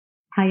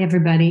Hi,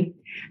 everybody.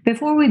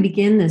 Before we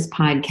begin this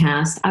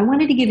podcast, I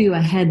wanted to give you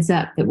a heads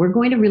up that we're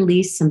going to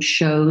release some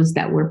shows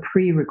that were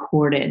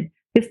pre-recorded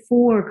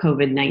before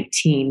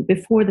COVID-19,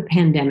 before the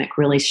pandemic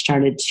really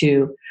started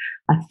to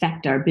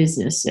affect our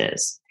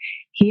businesses.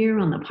 Here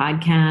on the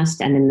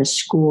podcast and in the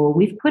school,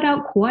 we've put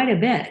out quite a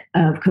bit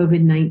of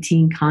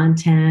COVID-19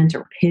 content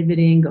or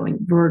pivoting, going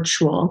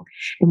virtual,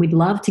 and we'd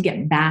love to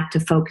get back to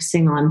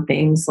focusing on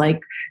things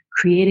like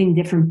creating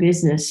different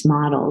business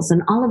models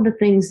and all of the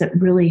things that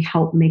really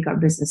help make our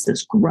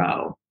businesses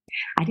grow.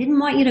 I didn't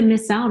want you to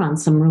miss out on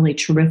some really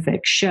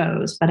terrific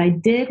shows, but I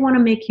did want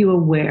to make you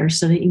aware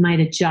so that you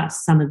might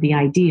adjust some of the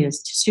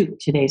ideas to suit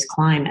today's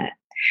climate.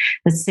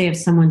 Let's say if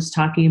someone's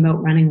talking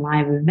about running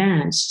live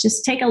events,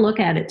 just take a look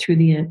at it through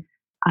the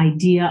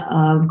idea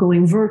of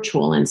going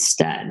virtual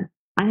instead.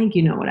 I think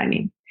you know what I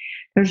mean.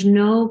 There's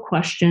no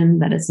question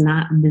that it's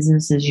not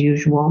business as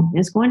usual.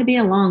 It's going to be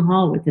a long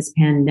haul with this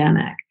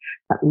pandemic.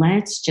 But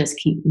let's just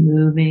keep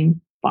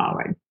moving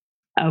forward.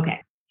 Okay,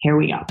 here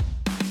we go.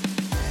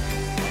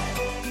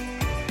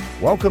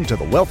 Welcome to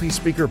the Wealthy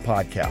Speaker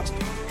Podcast,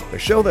 the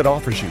show that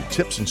offers you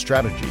tips and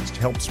strategies to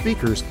help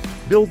speakers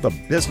build the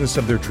business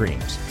of their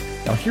dreams.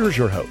 Now here's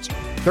your host,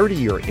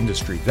 30-year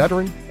industry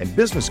veteran and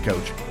business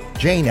coach,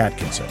 Jane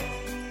Atkinson.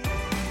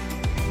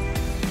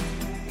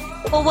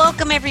 Well,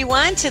 welcome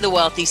everyone to the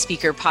Wealthy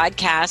Speaker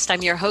Podcast.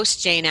 I'm your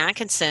host, Jane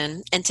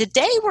Atkinson, and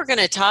today we're going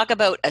to talk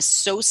about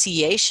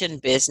association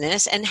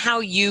business and how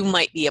you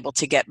might be able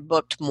to get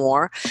booked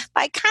more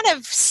by kind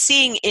of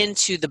seeing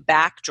into the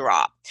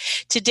backdrop.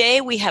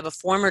 Today, we have a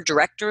former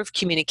Director of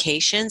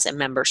Communications and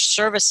Member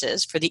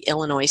Services for the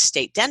Illinois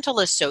State Dental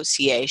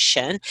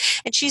Association,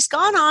 and she's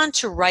gone on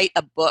to write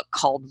a book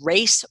called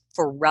Race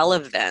for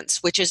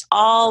Relevance, which is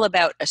all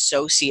about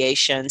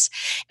associations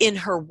in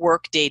her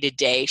work day to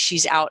day.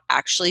 She's out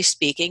actually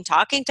speaking,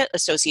 talking to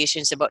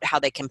associations about how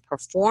they can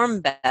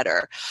perform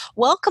better.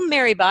 Welcome,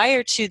 Mary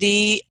Byers, to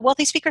the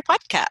Wealthy Speaker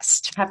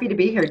Podcast. Happy to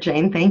be here,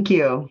 Jane. Thank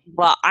you.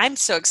 Well, I'm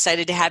so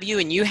excited to have you,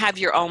 and you have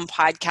your own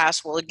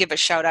podcast. We'll give a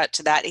shout out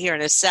to that here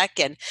in a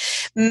second.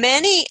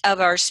 Many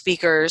of our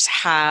speakers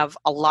have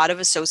a lot of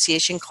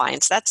association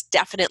clients. That's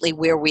definitely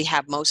where we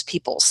have most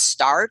people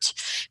start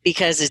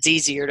because it's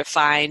easier to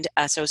find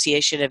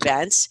association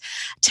events.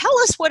 Tell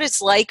us what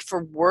it's like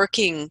for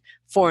working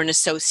for an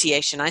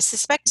association. I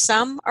suspect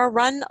some are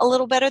run a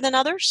little better than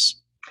others.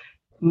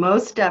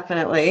 Most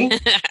definitely.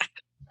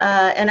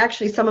 And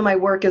actually, some of my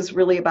work is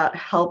really about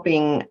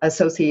helping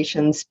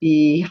associations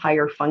be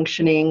higher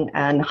functioning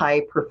and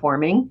high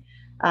performing.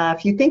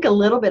 If you think a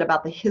little bit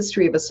about the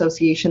history of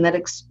association, that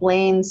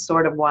explains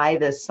sort of why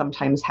this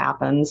sometimes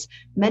happens.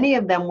 Many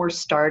of them were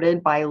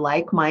started by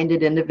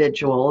like-minded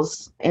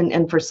individuals,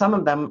 and for some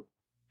of them,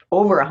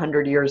 over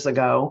 100 years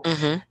ago.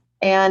 Mm-hmm.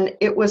 And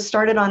it was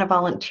started on a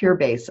volunteer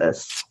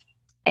basis.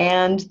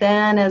 And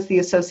then as the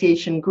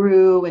association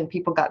grew and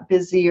people got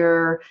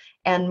busier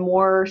and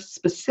more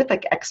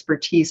specific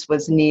expertise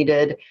was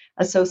needed,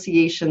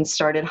 associations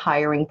started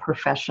hiring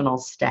professional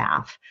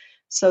staff.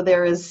 So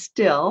there is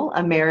still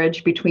a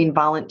marriage between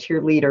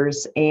volunteer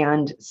leaders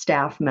and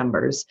staff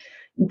members.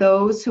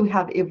 Those who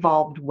have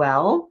evolved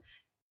well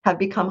have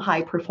become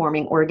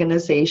high-performing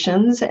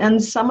organizations,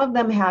 and some of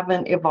them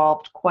haven't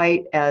evolved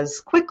quite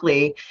as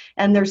quickly,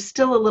 and there's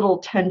still a little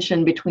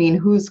tension between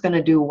who's going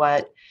to do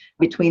what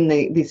between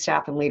the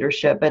staff and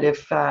leadership. But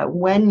if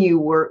when you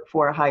work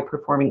for a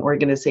high-performing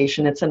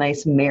organization, it's a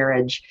nice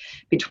marriage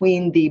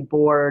between the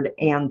board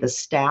and the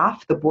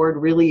staff. The board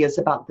really is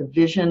about the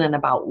vision and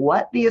about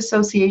what the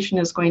association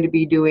is going to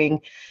be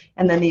doing,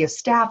 and then the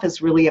staff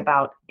is really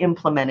about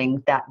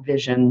implementing that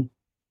vision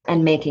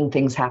and making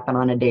things happen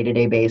on a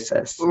day-to-day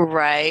basis.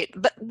 Right.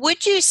 But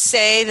would you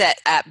say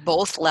that at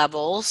both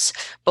levels,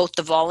 both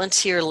the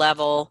volunteer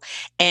level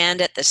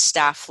and at the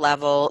staff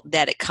level,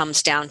 that it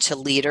comes down to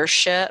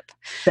leadership?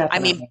 Definitely.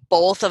 I mean,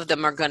 both of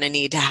them are going to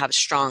need to have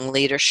strong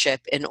leadership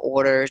in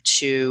order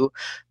to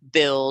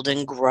build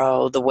and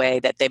grow the way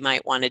that they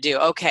might want to do.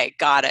 Okay,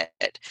 got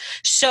it.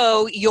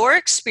 So your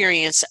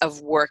experience of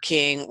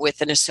working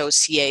with an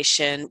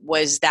association,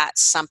 was that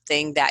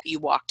something that you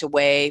walked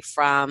away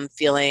from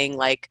feeling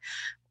like,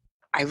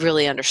 I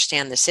really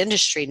understand this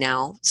industry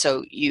now?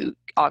 So you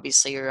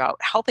obviously are out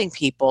helping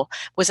people.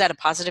 Was that a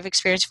positive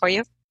experience for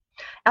you?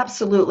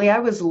 Absolutely. I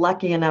was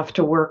lucky enough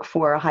to work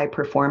for a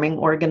high-performing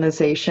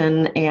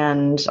organization,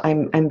 and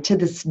I'm to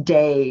this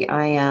day,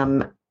 I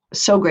am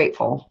so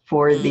grateful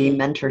for the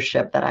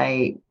mentorship that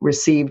I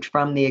received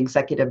from the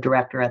executive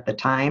director at the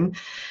time.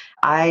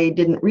 I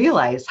didn't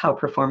realize how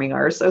performing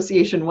our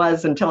association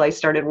was until I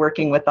started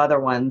working with other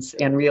ones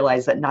and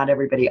realized that not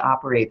everybody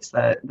operates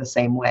the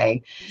same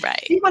way. Right.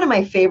 I think one of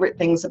my favorite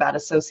things about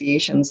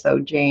associations, though,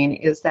 Jane,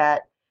 is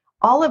that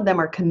all of them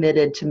are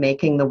committed to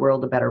making the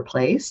world a better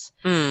place.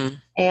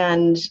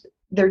 And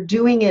they're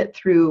doing it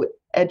through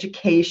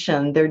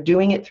education. They're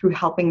doing it through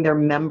helping their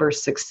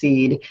members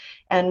succeed.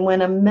 And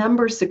when a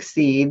member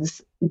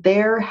succeeds,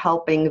 they're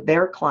helping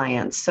their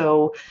clients.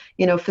 So,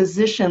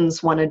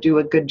 physicians want to do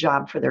a good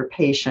job for their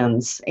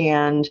patients,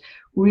 and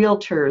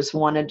Realtors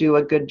want to do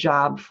a good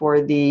job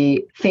for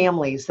the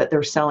families that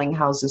they're selling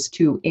houses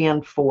to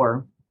and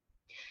for.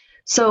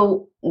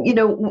 So,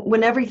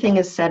 when everything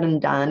is said and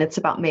done, it's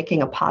about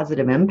making a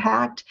positive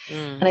impact.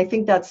 And I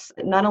think that's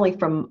not only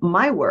from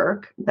my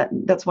work,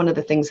 that's one of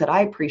the things that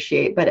I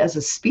appreciate, but as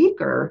a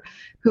speaker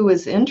who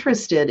is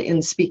interested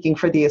in speaking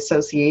for the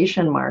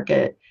association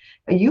market,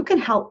 you can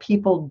help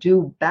people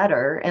do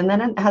better. And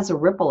then it has a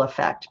ripple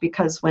effect,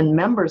 because when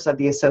members of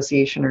the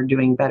association are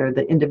doing better,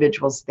 the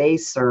individuals they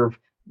serve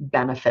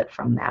benefit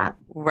from that.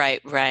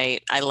 Right.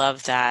 I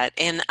love that.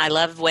 And I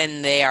love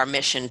when they are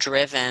mission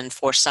driven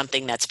for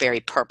something that's very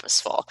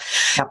purposeful.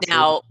 Absolutely.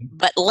 Now,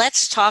 but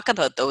let's talk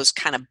about those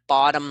kind of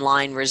bottom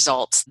line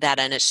results that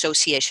an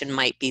association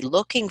might be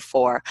looking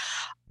for.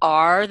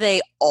 Are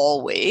they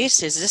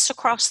always, is this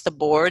across the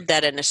board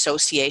that an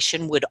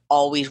association would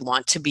always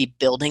want to be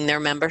building their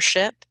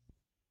membership?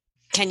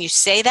 Can you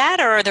say that,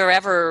 or are there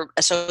ever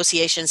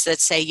associations that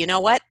say, you know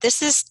what,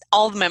 this is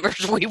all the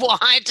members we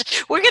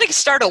want, we're going to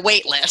start a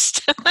wait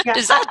list? Yeah,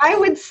 I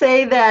would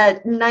say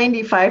that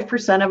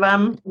 95% of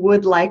them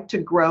would like to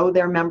grow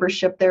their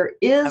membership. There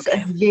is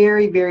a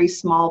very, very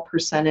small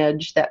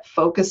percentage that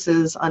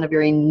focuses on a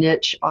very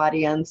niche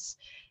audience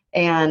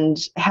and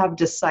have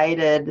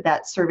decided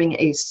that serving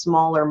a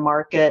smaller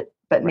market,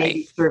 but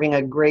maybe serving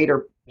a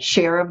greater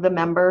share of the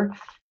member,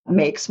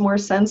 makes more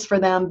sense for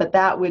them. But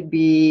that would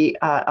be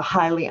a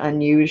highly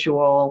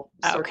unusual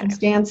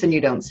circumstance, and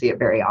you don't see it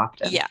very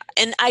often. Yeah.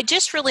 And I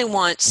just really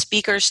want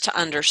speakers to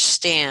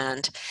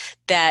understand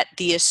that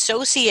the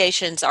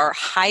associations are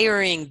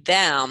hiring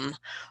them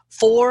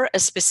for a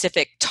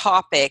specific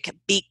topic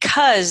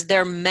because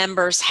their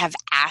members have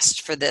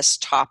asked for this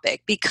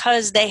topic,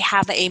 because they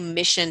have a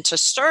mission to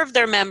serve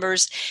their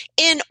members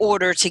in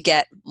order to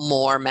get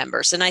more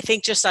members. And I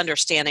think just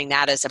understanding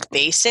that as a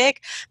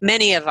basic,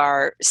 many of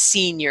our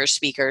senior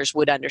speakers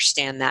would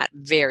understand that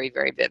very,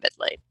 very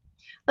vividly.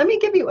 Let me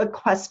give you a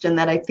question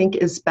that I think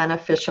is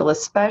beneficial,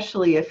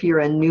 especially if you're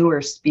a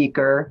newer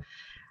speaker.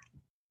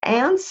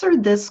 Answer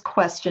this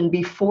question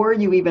before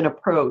you even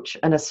approach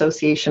an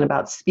association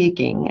about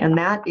speaking, and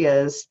that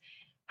is,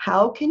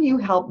 how can you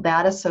help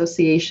that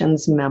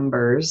association's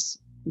members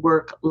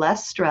work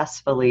less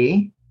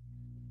stressfully,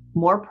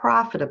 more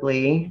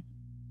profitably,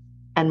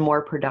 and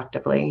more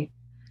productively?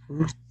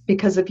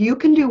 Because if you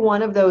can do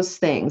one of those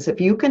things,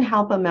 if you can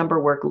help a member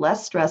work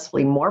less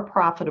stressfully, more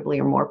profitably,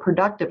 or more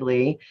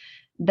productively,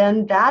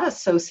 then that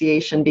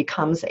association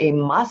becomes a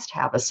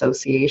must-have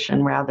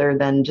association rather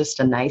than just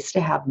a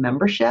nice-to-have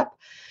membership.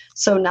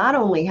 So not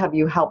only have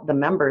you helped the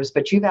members,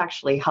 but you've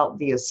actually helped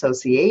the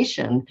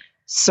association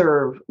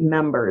serve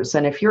members.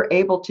 And if you're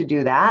able to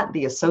do that,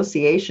 the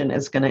association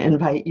is going to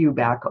invite you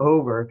back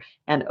over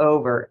and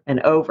over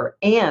and over,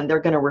 and they're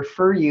going to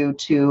refer you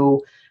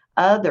to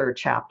other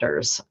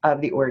chapters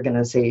of the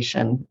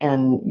organization,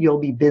 and you'll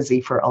be busy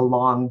for a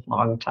long,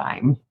 long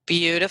time.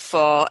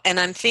 Beautiful. And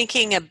I'm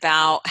thinking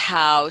about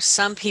how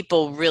some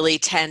people really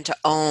tend to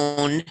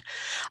own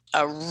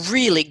a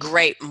really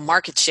great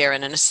market share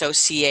in an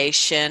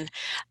association.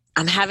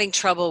 I'm having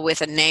trouble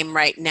with a name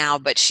right now,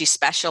 but she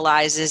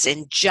specializes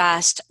in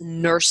just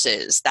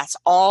nurses. That's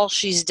all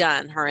she's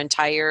done her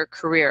entire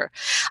career.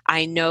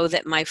 I know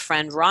that my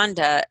friend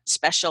Rhonda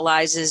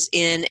specializes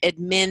in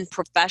admin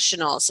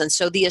professionals. And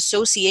so the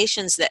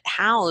associations that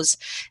house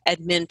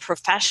admin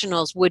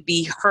professionals would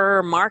be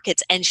her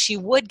markets, and she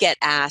would get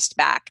asked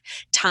back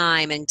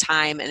time and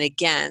time and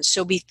again.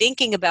 So be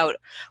thinking about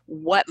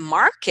what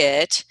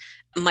market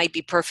might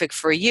be perfect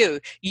for you.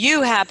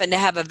 You happen to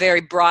have a very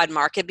broad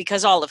market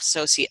because all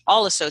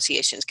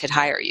associations could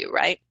hire you,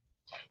 right?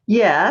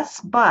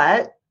 Yes,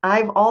 but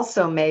I've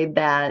also made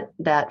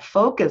that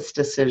focus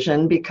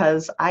decision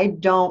because I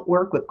don't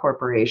work with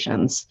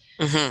corporations.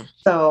 Mm-hmm.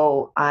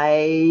 So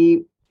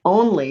I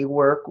only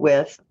work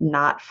with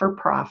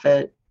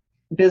not-for-profit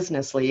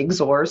business leagues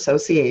or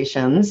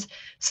associations.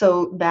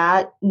 So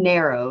that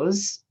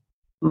narrows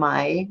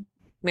my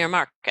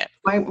market.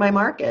 My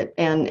market.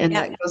 And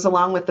that goes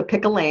along with the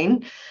pick a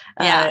lane,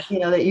 that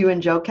you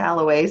and Joe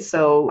Calloway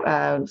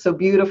so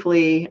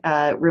beautifully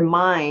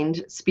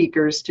remind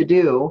speakers to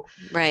do.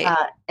 Right.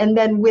 And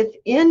then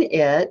within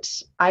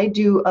it, I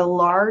do a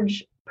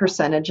large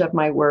percentage of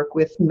my work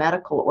with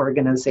medical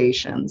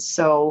organizations.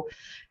 So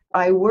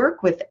I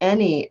work with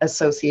any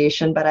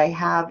association, but I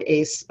have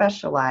a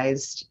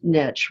specialized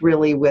niche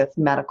really with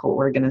medical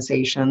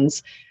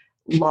organizations,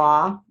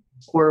 law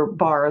or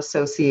bar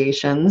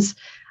associations.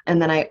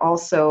 And then I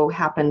also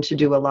happen to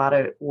do a lot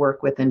of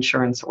work with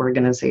insurance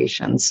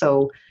organizations.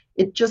 So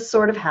it just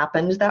sort of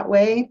happened that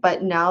way.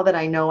 But now that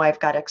I know I've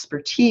got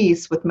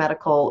expertise with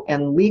medical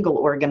and legal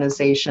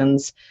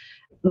organizations,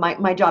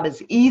 my job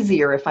is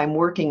easier if I'm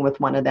working with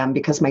one of them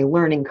because my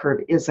learning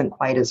curve isn't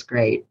quite as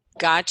great.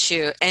 Got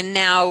you. And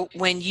now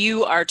when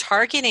you are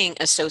targeting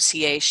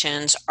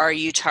associations, are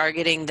you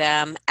targeting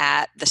them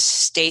at the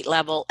state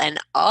level and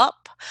up?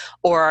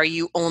 Or are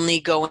you only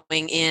going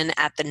in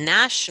at the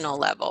national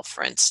level,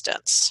 for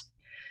instance?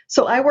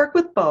 So I work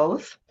with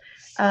both,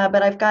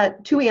 but I've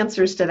got two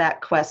answers to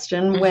that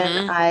question. Mm-hmm.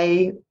 When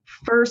I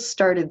first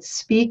started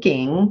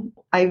speaking,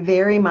 I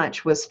very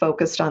much was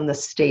focused on the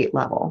state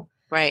level.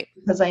 Right.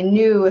 Because I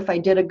knew if I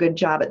did a good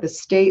job at the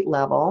state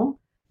level,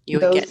 You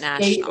would those get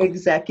state national.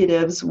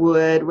 executives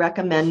would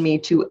recommend me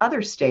to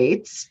other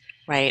states.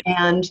 Right.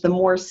 And the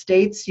more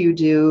states you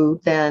do,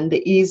 then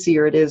the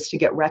easier it is to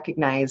get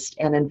recognized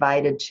and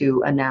invited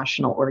to a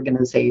national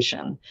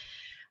organization.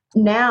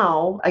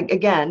 Now,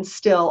 again,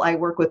 still I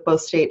work with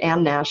both state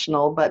and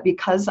national, but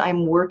because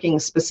I'm working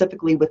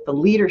specifically with the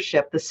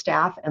leadership, the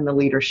staff and the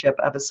leadership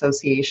of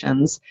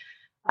associations,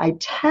 I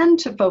tend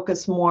to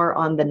focus more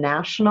on the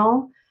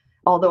national,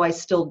 although I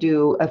still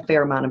do a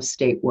fair amount of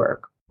state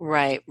work.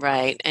 Right,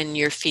 right. And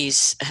your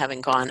fees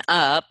having gone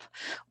up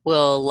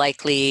will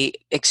likely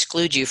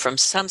exclude you from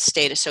some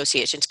state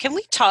associations. Can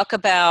we talk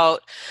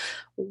about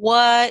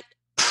what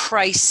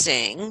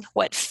pricing,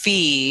 what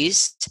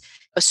fees?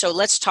 So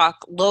let's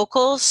talk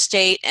local,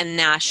 state, and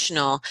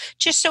national,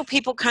 just so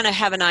people kind of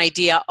have an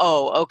idea,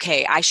 oh,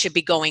 okay, I should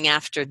be going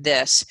after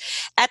this.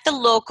 At the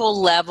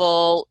local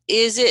level,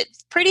 is it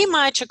pretty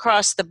much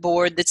across the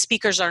board that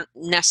speakers aren't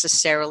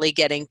necessarily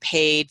getting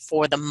paid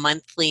for the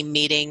monthly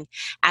meeting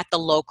at the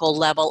local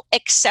level,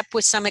 except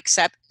with some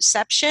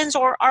exceptions,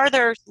 or are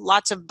there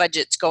lots of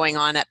budgets going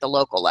on at the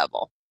local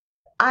level?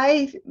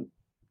 I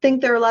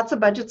think there are lots of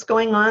budgets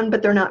going on,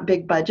 but they're not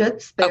big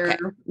budgets. They're, Okay.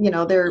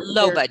 they're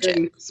Low budget.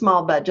 very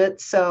small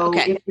budgets. So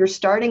Okay. if you're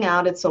starting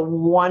out, it's a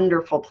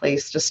wonderful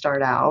place to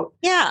start out.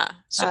 Yeah.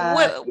 So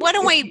why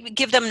don't we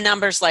give them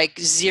numbers like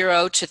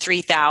 0 to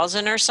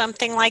 3,000 or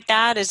something like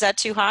that? Is that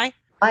too high?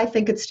 I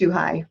think it's too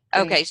high.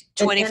 Okay.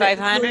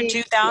 2,500,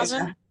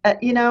 2,000?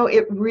 Yeah.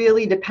 It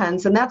really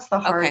depends. And that's the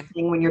hard Okay.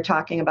 thing when you're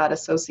talking about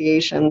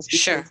associations.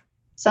 Sure.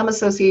 Some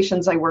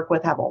associations I work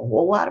with have a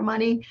whole lot of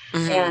money,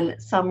 Mm-hmm. and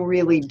some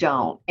really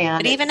don't. And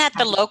But even at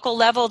the local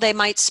level, they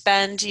might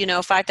spend,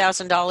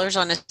 $5,000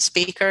 on a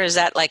speaker. Is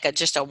that like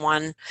just a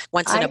once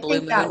in a blue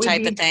moon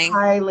type of thing?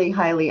 Highly,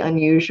 highly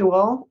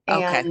unusual.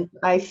 Okay. And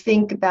I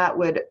think that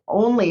would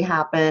only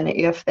happen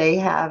if they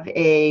have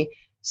a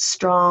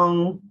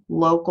strong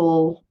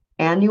local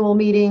annual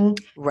meeting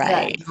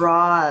Right. that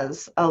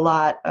draws a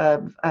lot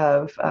of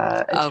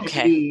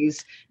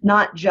attendees,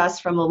 not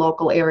just from the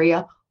local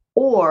area,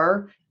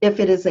 or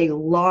if it is a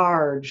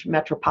large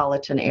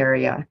metropolitan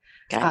area.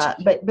 Gotcha.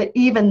 But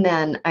even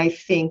then, I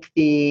think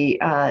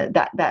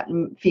that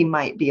fee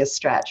might be a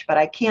stretch. But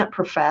I can't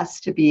profess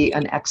to be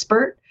an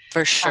expert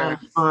For sure.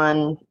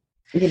 on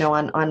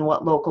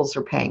what locals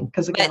are paying,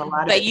 because again, a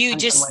lot of it you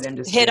depends on just what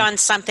industry. hit on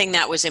something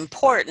that was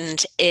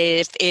important.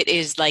 If it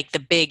is like the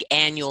big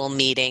annual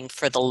meeting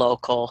for the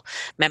local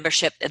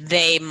membership,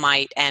 they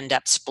might end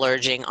up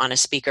splurging on a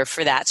speaker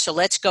for that. So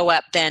let's go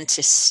up then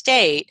to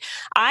state.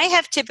 I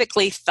have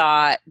typically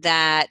thought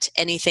that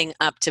anything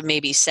up to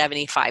maybe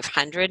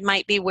 7,500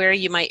 might be where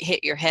you might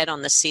hit your head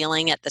on the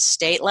ceiling at the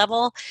state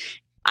level.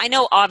 I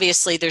know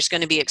obviously there's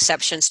going to be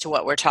exceptions to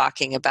what we're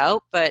talking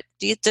about, but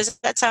does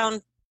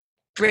that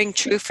ring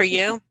true for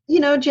you?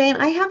 Jane,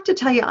 I have to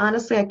tell you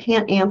honestly, I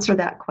can't answer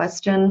that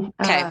question.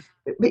 Okay.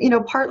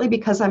 But partly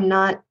because I'm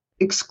not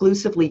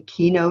exclusively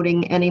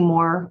keynoting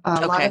anymore.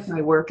 A lot of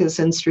my work is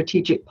in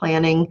strategic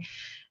planning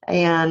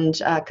and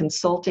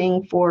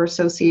consulting for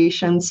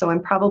associations, so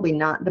I'm probably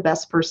not the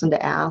best person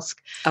to ask.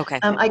 Okay.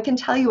 I can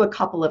tell you a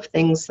couple of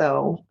things,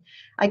 though.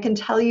 I can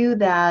tell you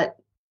that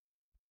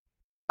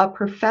a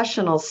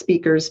professional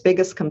speaker's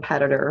biggest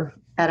competitor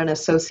at an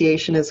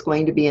association is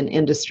going to be an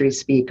industry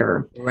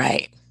speaker.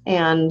 Right.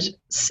 And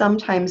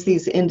sometimes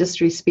these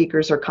industry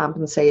speakers are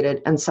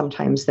compensated and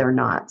sometimes they're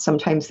not.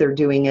 Sometimes they're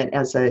doing it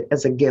as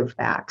a give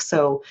back.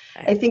 So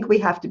I think we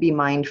have to be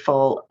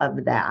mindful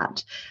of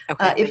that.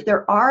 Okay. If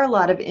there are a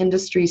lot of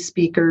industry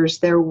speakers,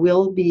 there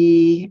will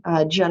be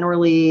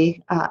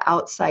generally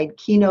outside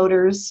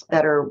keynoters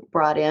that are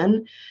brought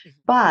in.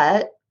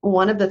 But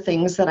one of the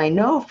things that I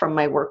know from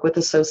my work with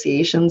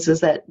associations is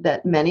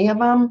that many of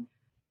them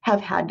have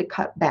had to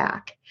cut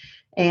back.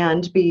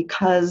 And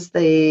because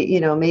they,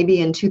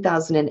 maybe in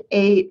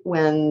 2008,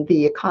 when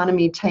the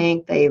economy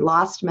tanked, they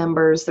lost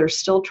members, they're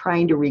still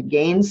trying to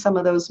regain some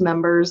of those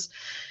members.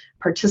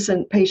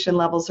 Participation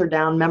levels are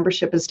down,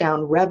 membership is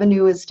down,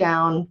 revenue is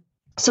down.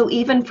 So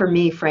even for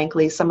me,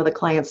 frankly, some of the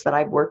clients that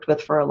I've worked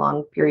with for a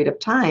long period of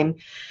time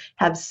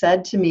have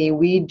said to me,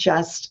 we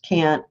just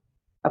can't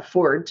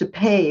afford to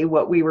pay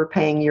what we were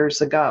paying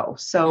years ago.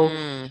 So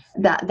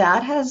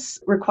that has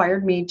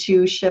required me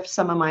to shift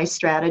some of my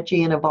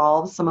strategy and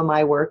evolve some of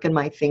my work and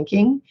my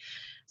thinking.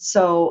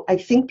 So I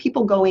think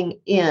people going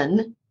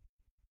in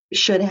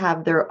should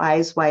have their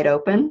eyes wide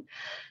open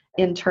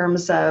in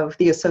terms of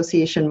the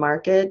association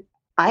market.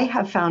 I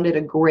have found it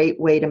a great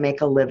way to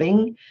make a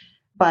living,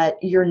 but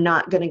you're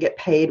not going to get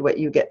paid what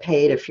you get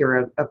paid if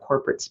you're a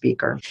corporate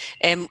speaker.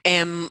 And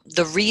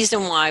the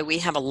reason why we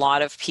have a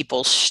lot of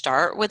people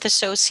start with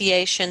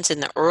associations in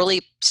the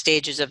early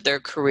stages of their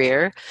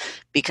career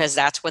because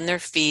that's when their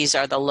fees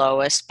are the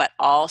lowest, but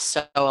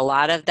also a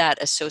lot of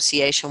that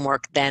association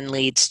work then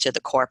leads to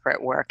the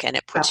corporate work, and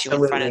it puts you in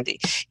front of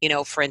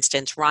Absolutely. for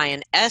instance,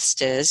 Ryan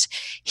Estes,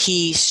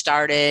 he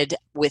started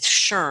with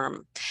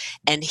SHRM,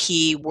 and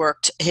he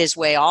worked his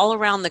way all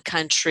around the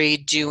country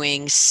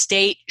doing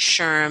state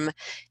SHRM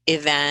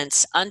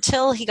events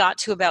until he got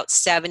to about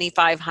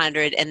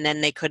 7,500, and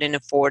then they couldn't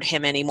afford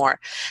him anymore.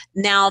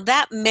 Now,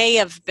 that may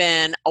have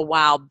been a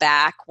while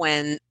back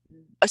when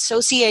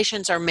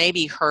associations are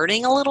maybe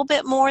hurting a little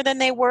bit more than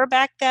they were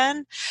back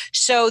then.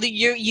 So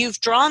you've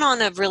drawn on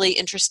a really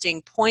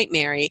interesting point,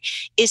 Mary,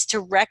 is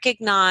to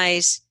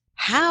recognize,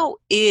 how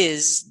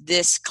is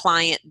this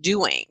client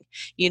doing?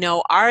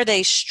 Are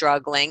they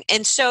struggling?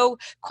 And so,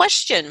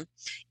 question,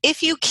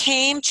 if you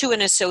came to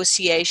an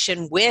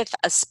association with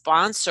a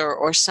sponsor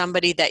or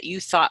somebody that you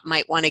thought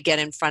might want to get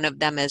in front of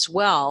them as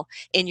well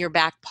in your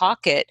back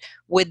pocket,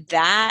 would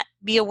that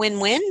be a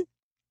win-win?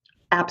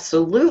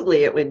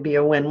 Absolutely, it would be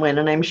a win-win.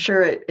 And I'm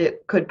sure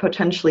it could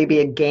potentially be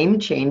a game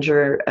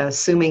changer,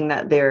 assuming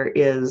that there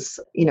is,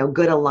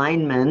 good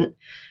alignment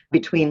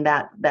between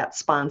that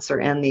sponsor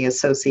and the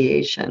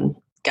association.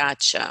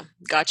 Gotcha.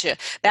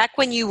 Back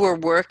when you were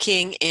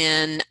working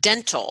in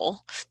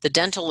the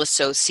Dental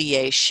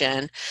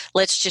Association,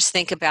 let's just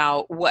think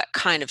about what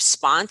kind of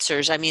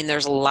sponsors. I mean,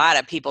 there's a lot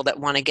of people that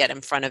want to get in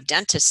front of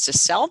dentists to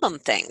sell them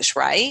things,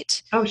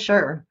 right? Oh,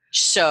 sure.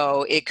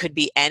 So it could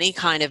be any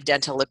kind of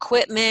dental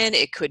equipment.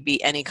 It could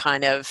be any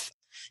kind of,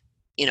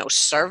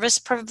 service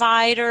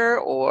provider,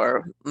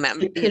 or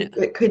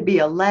it could be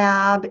a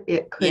lab.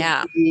 It could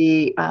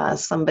be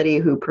somebody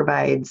who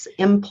provides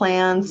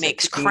implants,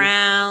 makes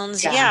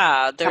crowns.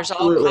 There's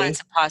absolutely all kinds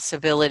of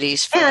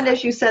possibilities. And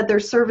as you said,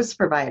 there's service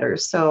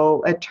providers,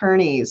 so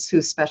attorneys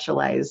who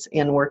specialize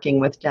in working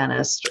with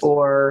dentists,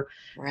 or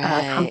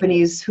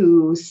companies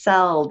who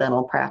sell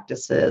dental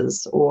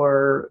practices,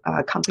 or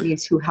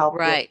companies who help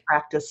with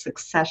practice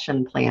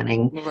succession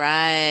planning.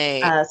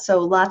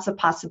 So lots of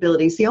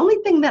possibilities. The only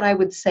thing that I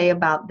would say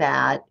about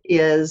that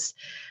is,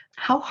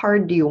 how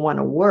hard do you want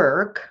to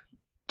work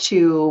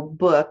to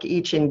book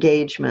each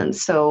engagement?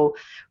 So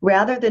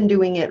rather than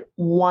doing it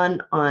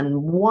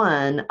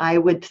one-on-one, I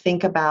would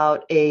think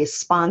about a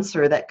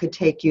sponsor that could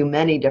take you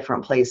many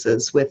different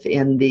places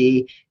within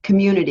the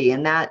community.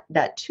 And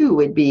that too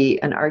would be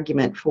an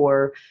argument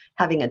for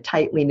having a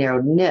tightly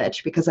narrowed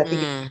niche, because I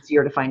think it's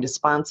easier to find a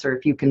sponsor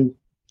if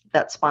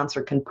that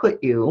sponsor can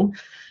put you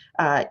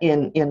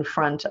in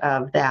front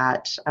of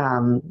that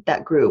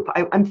group.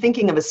 I'm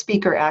thinking of a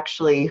speaker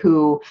actually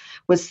who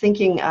was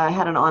thinking,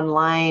 had an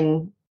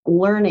online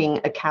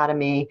learning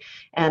academy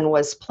and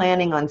was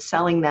planning on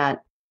selling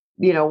that,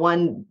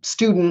 one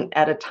student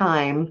at a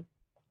time,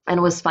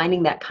 and was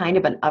finding that kind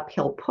of an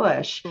uphill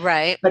push.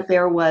 Right. But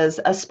there was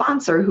a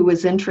sponsor who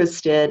was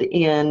interested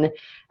in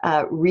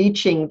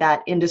reaching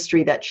that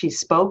industry that she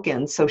spoke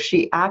in. So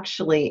she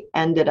actually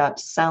ended up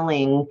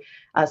selling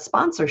a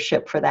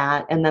sponsorship for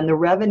that. And then the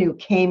revenue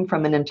came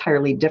from an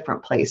entirely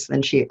different place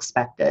than she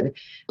expected.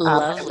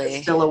 Lovely. It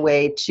was still a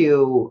way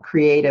to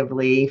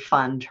creatively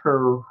fund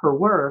her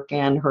work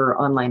and her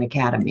online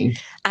academy.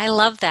 I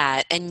love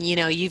that. And,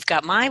 you've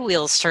got my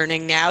wheels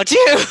turning now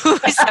too.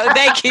 So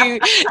thank you.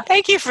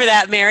 Thank you for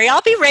that, Mary.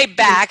 I'll be right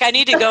back. I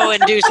need to go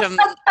and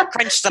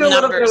crunch some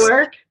numbers.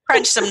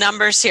 Crunch some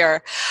numbers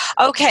here.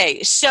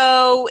 Okay.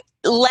 So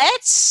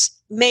let's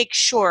make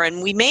sure,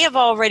 and we may have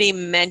already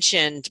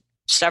mentioned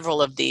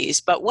several of these,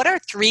 but what are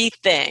 3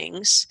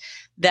 things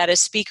that a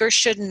speaker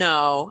should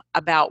know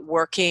about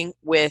working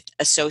with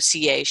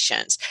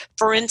associations?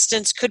 For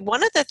instance, could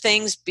one of the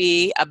things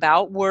be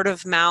about word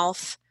of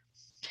mouth,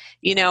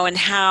 and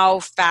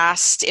how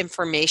fast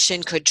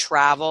information could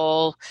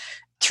travel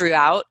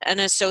throughout an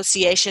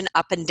association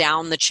up and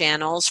down the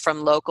channels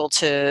from local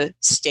to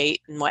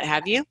state and what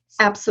have you?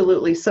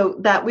 Absolutely. So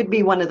that would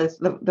be one of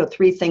the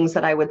 3 things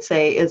that I would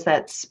say, is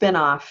that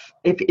spin-off.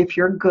 If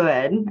you're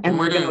good, and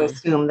we're going to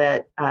assume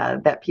that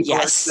people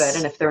are good,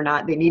 and if they're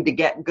not, they need to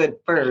get good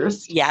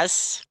first.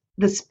 Yes.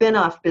 The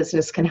spin-off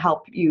business can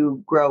help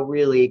you grow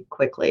really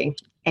quickly.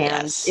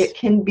 And it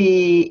can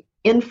be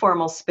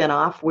informal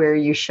spin-off where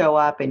you show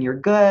up and you're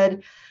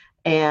good.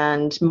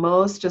 And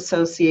most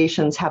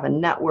associations have a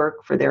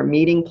network for their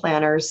meeting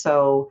planners.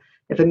 So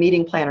if a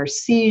meeting planner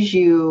sees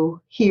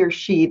you, he or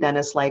she then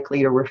is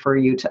likely to refer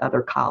you to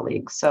other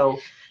colleagues. So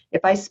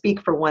if I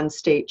speak for one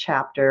state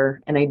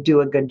chapter and I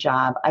do a good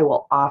job, I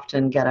will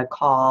often get a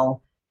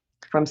call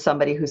from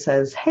somebody who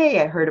says,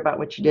 "Hey, I heard about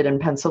what you did in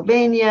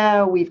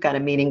Pennsylvania. We've got a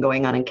meeting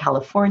going on in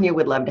California.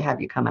 Would love to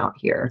have you come out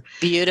here."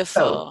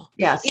 Beautiful.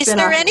 So, is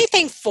there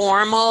anything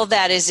formal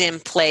that is in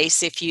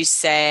place if you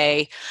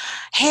say,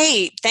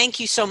 "Hey, thank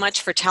you so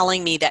much for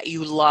telling me that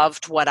you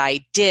loved what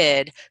I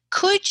did.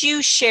 Could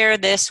you share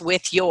this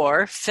with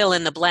your fill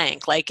in the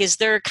blank?" Like, is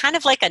there kind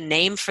of like a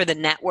name for the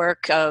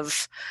network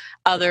of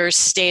other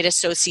state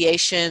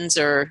associations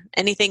or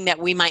anything that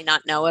we might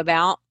not know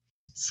about?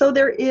 So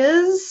there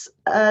is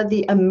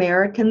the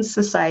American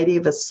Society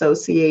of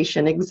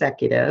Association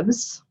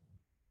Executives.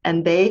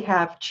 and they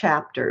have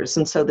chapters.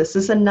 And so this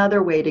is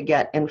another way to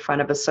get in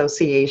front of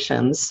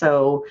associations.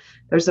 So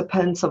there's a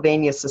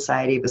Pennsylvania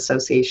Society of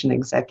Association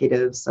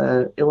Executives,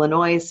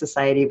 Illinois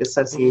Society of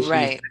Association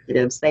Right.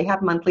 Executives. They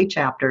have monthly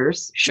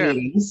chapters, Sure.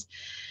 meetings.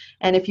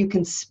 And if you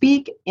can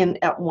speak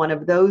at one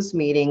of those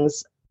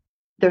meetings,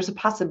 there's a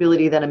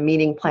possibility that a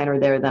meeting planner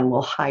there then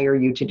will hire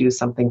you to do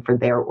something for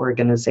their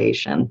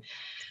organization.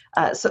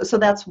 So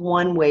that's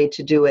one way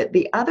to do it.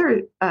 The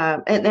other,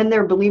 and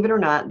there, believe it or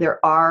not,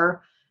 there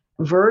are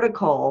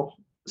vertical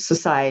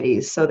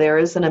societies. So there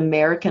is an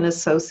American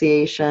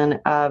Association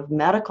of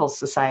Medical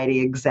Society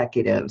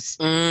Executives.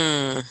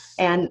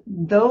 And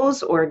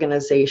those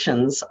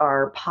organizations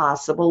are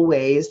possible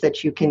ways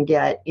that you can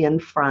get in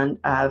front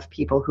of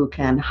people who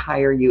can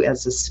hire you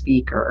as a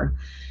speaker.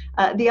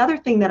 The other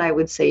thing that I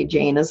would say,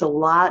 Jane, is a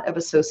lot of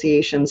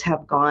associations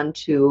have gone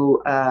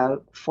to a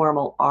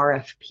formal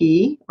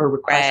RFP or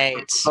request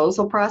for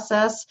proposal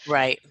process.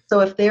 Right.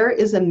 So if there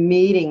is a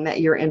meeting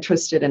that you're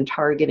interested in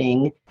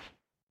targeting,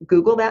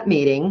 Google that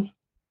meeting,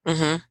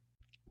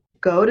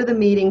 go to the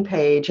meeting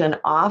page, and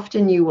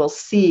often you will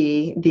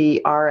see an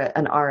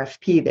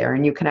RFP there,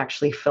 and you can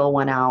actually fill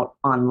one out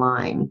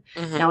online.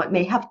 Now, it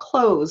may have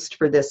closed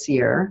for this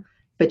year,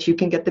 but you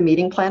can get the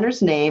meeting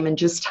planner's name and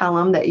just tell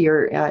them that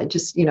you're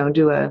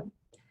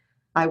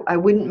I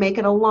wouldn't make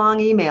it a long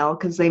email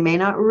because they may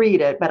not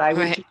read it, but I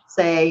would just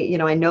say,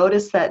 I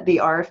noticed that the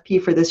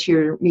RFP for this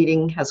year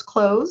meeting has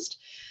closed.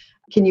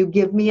 Can you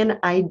give me an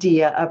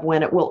idea of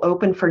when it will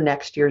open for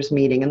next year's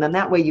meeting? And then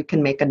that way you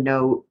can make a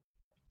note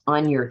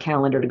on your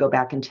calendar to go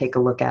back and take a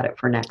look at it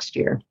for next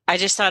year. I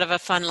just thought of a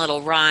fun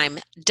little rhyme.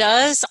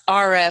 Does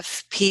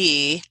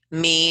RFP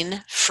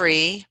mean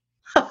free?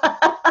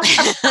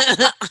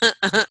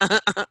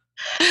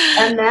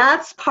 And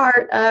that's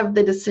part of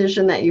the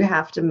decision that you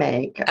have to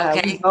make.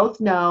 Okay. We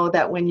both know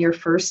that when you're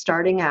first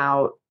starting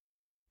out,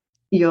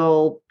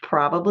 you'll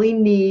probably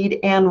need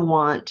and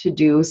want to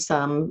do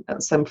some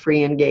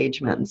free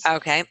engagements.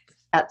 Okay.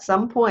 At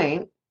some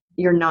point,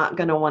 you're not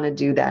going to want to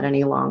do that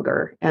any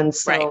longer. And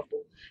so,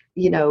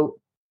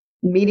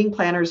 meeting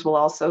planners will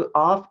also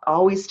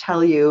always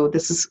tell you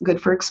this is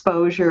good for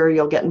exposure.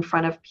 You'll get in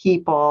front of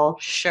people.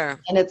 Sure.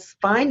 And it's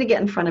fine to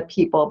get in front of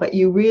people, but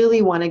you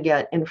really want to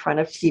get in front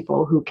of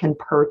people who can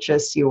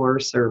purchase your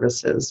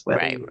services,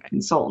 whether you're a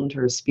consultant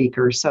or a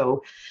speaker.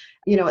 So,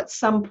 at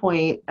some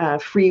point,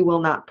 free will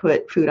not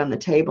put food on the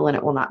table and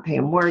it will not pay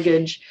a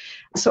mortgage.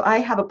 So I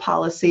have a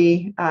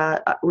policy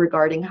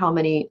regarding how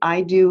many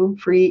I do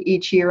free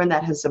each year, and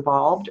that has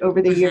evolved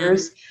over the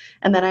years.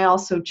 And then I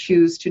also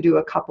choose to do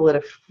a couple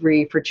of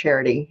free for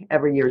charity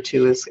every year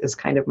too, is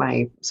kind of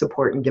my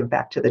support and give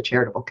back to the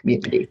charitable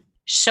community.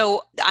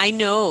 So I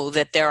know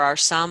that there are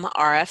some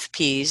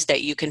RFPs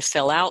that you can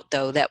fill out,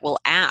 though, that will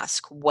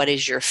ask, what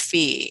is your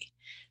fee?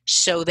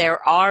 So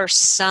there are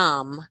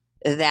some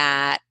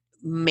that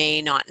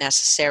may not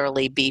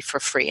necessarily be for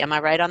free. Am I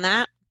right on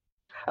that?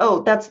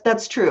 Oh,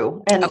 that's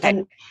true.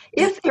 And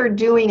if they're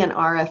doing an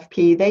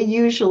RFP, they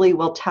usually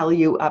will tell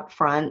you up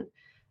front,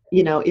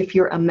 if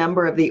you're a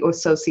member of the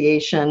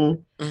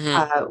association,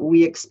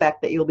 we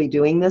expect that you'll be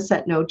doing this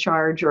at no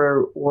charge,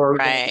 or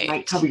they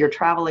might cover your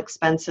travel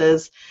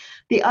expenses.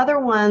 The other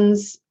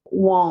ones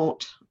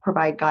won't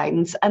provide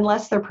guidance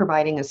unless they're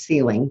providing a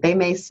ceiling. They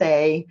may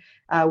say,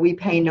 we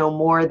pay no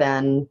more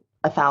than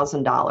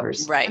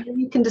 $1,000. Right. And then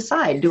you can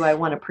decide, do I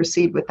want to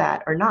proceed with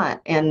that or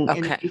not? And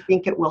if you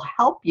think it will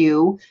help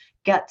you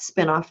get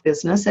spin-off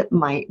business, it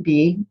might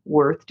be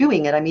worth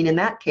doing it. I mean, in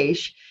that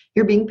case,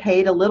 you're being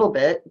paid a little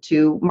bit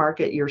to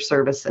market your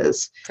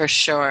services. For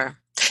sure.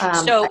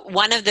 So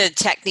one of the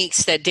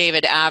techniques that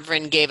David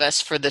Avrin gave us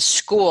for the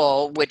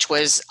school, which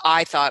was,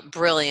 I thought,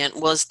 brilliant,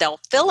 was they'll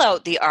fill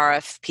out the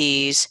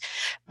RFPs,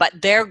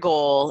 but their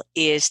goal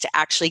is to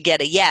actually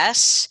get a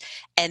yes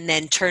and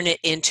then turn it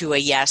into a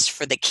yes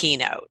for the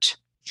keynote.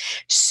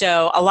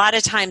 So a lot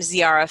of times the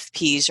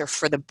RFPs are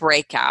for the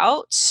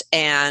breakouts,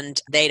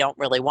 and they don't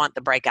really want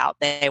the breakout.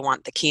 They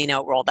want the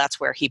keynote role. That's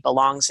where he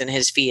belongs, and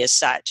his fee is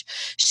such.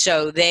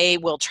 So they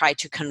will try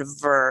to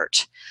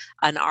convert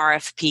an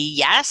RFP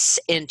yes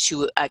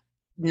into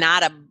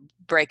not a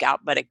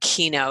breakout, but a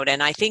keynote.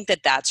 And I think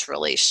that that's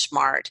really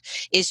smart,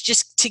 is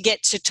just to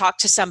get to talk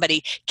to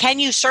somebody. Can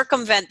you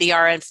circumvent the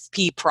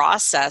RFP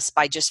process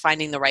by just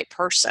finding the right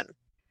person?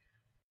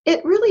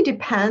 It really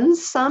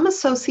depends. Some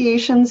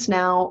associations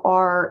now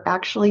are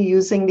actually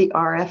using the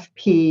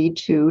RFP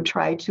to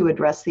try to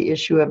address the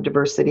issue of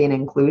diversity and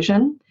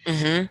inclusion.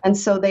 And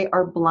so they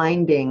are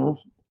blinding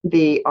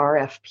the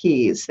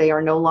RFPs. They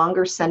are no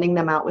longer sending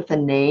them out with a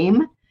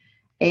name,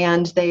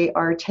 and they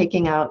are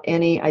taking out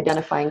any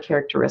identifying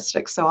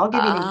characteristics. So I'll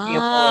give you an example.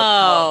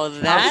 Oh,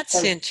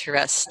 that's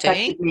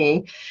interesting.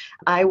 Me.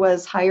 I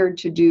was hired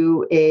to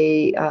do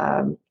a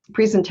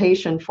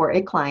presentation for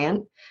a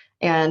client.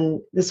 And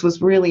this was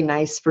really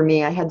nice for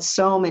me. I had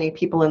so many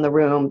people in the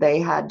room. They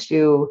had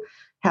to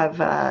have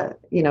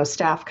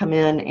staff come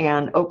in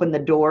and open the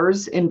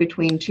doors in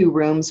between two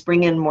rooms,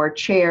 bring in more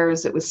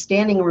chairs. It was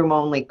standing room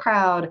only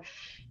crowd.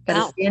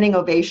 got a standing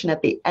ovation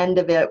at the end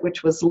of it,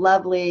 which was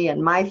lovely.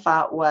 And my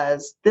thought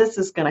was, this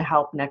is going to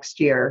help next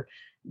year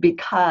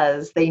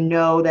because they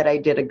know that I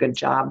did a good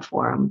job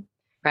for them.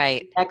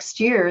 Right. Next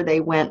year, they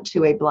went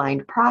to a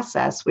blind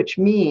process, which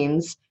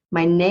means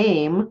my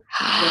name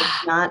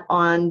was not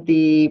on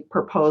the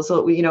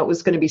proposal. It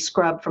was going to be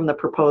scrubbed from the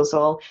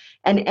proposal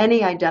and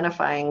any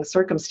identifying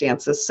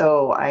circumstances.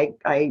 So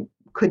I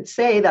could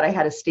say that I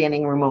had a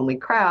standing room only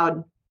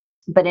crowd,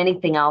 but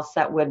anything else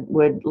that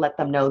would let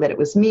them know that it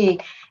was me.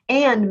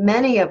 And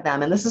many of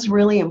them, and this is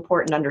really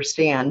important to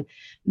understand,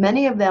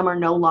 many of them are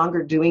no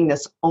longer doing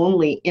this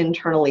only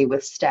internally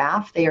with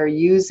staff. They are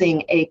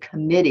using a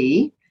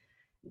committee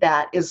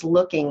that is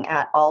looking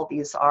at all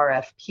these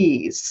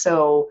RFPs.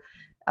 So,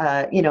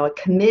 a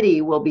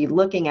committee will be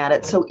looking at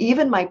it. So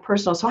even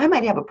so I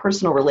might have a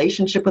personal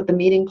relationship with the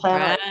meeting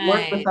planner. Right. I've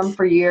worked with them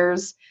for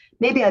years.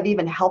 Maybe I've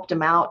even helped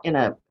them out in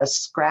a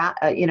scrap,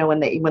 when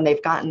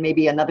they've gotten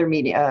maybe another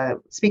meeting,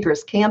 speaker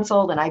is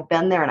canceled and I've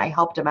been there and I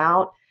helped them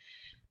out.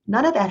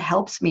 None of that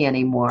helps me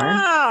anymore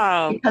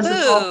because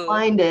it's all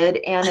blinded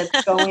and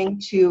it's going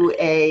to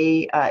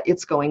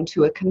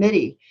a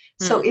committee.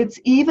 So it's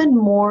even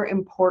more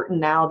important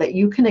now that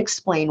you can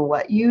explain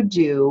what you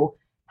do,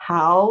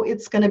 how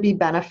it's going to be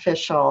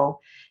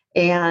beneficial,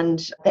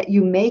 and that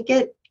you make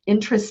it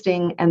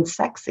interesting and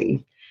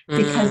sexy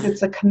because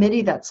it's a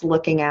committee that's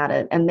looking at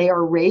it and they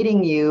are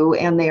rating you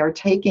and they are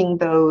taking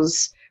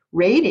those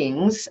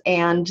ratings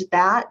and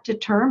that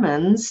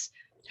determines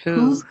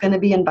who's going to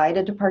be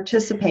invited to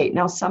participate.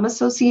 Now, some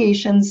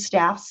associations,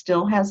 staff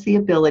still has the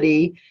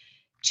ability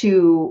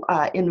to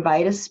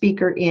invite a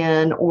speaker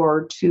in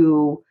or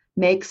to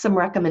make some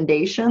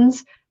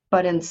recommendations,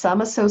 but in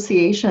some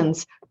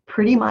associations,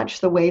 pretty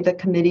much the way the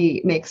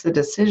committee makes the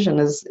decision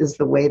is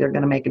the way they're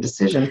going to make a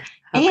decision.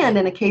 Okay. And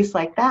in a case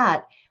like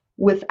that,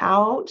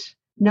 without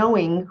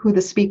knowing who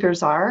the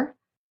speakers are,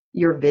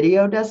 your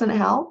video doesn't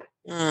help,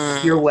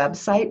 your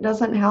website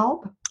doesn't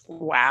help.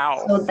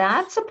 Wow. So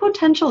that's a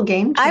potential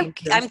game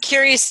changer. I'm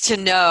curious to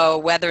know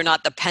whether or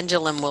not the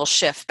pendulum will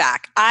shift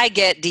back. I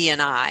get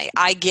D&I.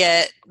 I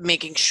get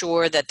making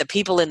sure that the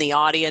people in the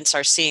audience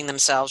are seeing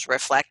themselves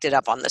reflected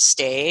up on the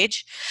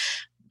stage.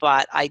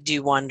 But I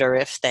do wonder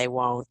if they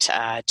won't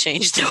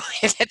change the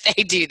way that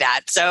they do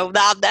that. So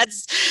now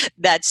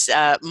that's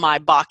my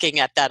balking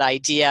at that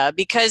idea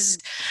because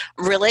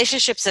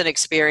relationships and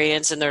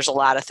experience, and there's a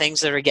lot of things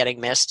that are getting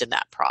missed in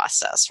that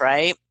process,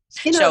 right?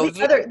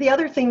 The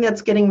other thing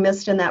that's getting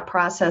missed in that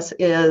process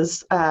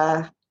is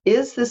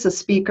this a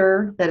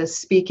speaker that is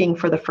speaking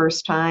for the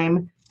first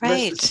time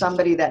versus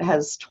somebody that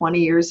has 20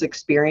 years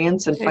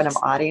experience in front of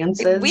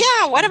audiences?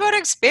 Yeah, what about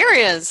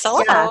experience?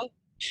 Hello.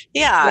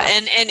 Yeah.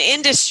 And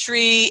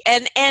industry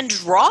and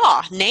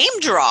name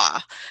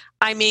draw.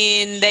 I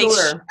mean,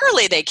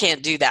 surely they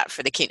can't do that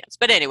for the keynotes.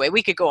 But anyway,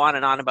 we could go on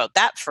and on about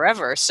that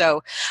forever.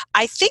 So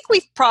I think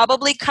we've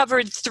probably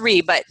covered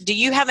 3, but do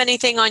you have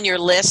anything on your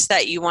list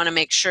that you want to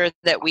make sure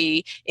that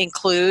we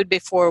include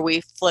before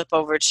we flip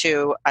over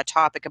to a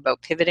topic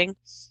about pivoting?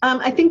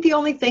 I think the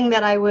only thing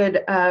that I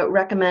would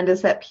recommend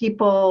is that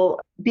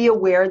people be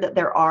aware that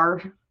there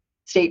are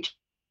state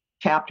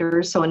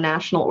chapters. So a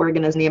national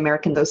organism, the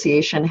American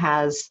Association,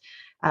 has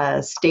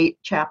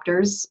state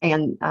chapters,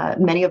 and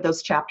many of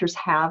those chapters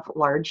have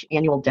large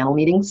annual dental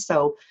meetings.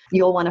 So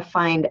you'll want to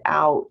find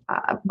out,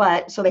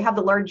 so they have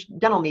the large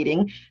dental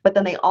meeting, but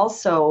then they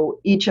also,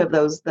 each of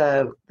those,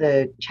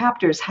 the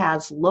chapters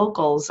has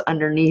locals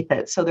underneath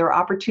it. So there are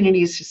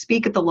opportunities to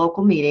speak at the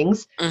local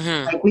meetings.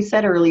 Like we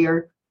said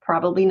earlier,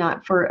 probably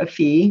not for a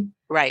fee.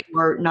 Right.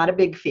 Or not a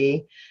big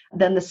fee.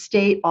 Then the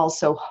state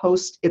also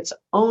hosts its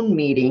own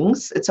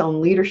meetings, its own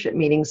leadership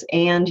meetings,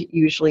 and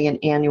usually an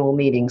annual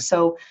meeting.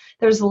 So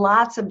there's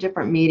lots of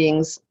different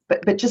meetings,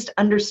 but just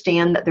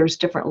understand that there's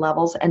different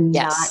levels and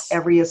not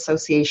every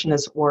association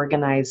is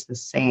organized the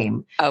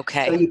same.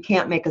 Okay. So you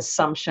can't make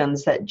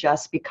assumptions that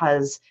just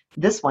because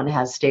this one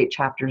has state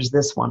chapters,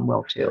 this one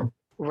will too.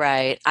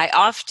 Right. I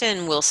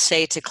often will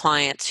say to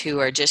clients who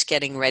are just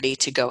getting ready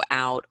to go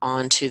out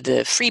onto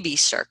the freebie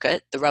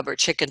circuit, the rubber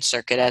chicken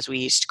circuit, as we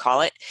used to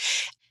call it,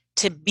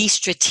 to be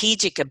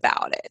strategic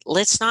about it.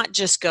 Let's not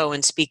just go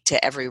and speak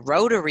to every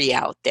Rotary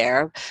out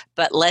there,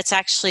 but let's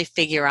actually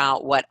figure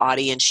out what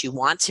audience you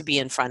want to be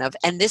in front of.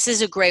 And this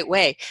is a great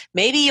way.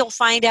 Maybe you'll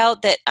find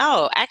out that,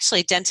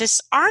 actually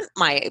dentists aren't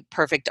my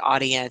perfect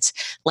audience.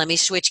 Let me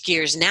switch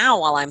gears now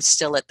while I'm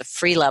still at the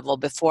free level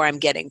before I'm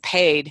getting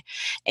paid,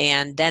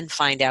 and then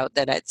find out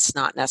that it's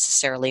not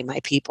necessarily my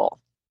people.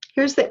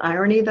 Here's the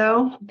irony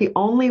though. The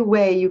only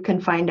way you can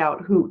find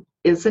out who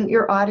isn't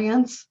your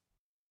audience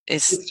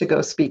is to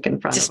go speak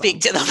in front of them. To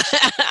speak to them.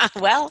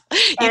 Well,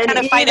 you kind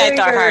of find out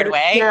the hard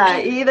way. Yeah,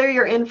 either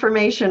your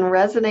information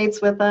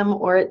resonates with them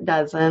or it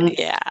doesn't.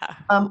 Yeah.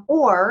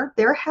 Or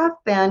there have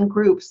been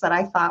groups that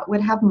I thought would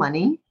have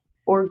money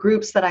or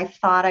groups that I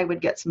thought I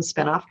would get some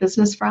spinoff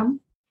business from,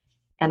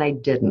 and I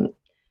didn't.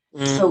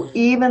 So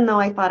even though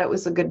I thought it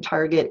was a good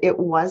target, it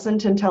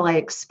wasn't until I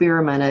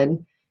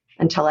experimented,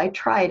 until I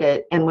tried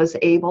it and was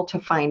able to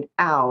find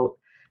out.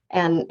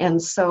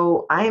 And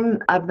so I'm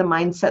of the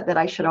mindset that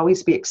I should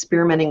always be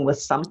experimenting with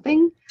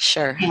something.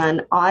 Sure.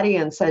 And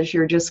audience, as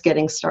you're just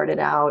getting started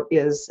out,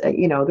 is,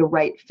 the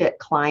right fit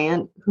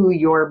client, who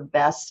your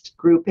best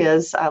group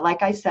is.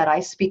 Like I said,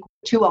 I speak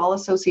to all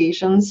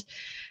associations,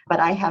 but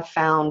I have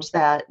found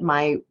that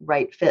my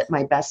right fit,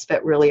 my best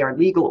fit really are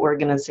legal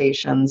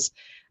organizations,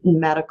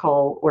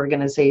 medical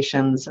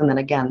organizations. And then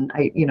again,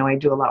 I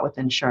do a lot with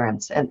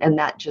insurance, and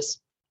that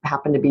just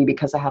happened to be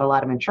because I had a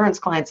lot of insurance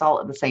clients all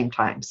at the same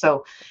time.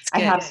 So I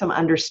have some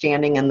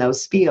understanding in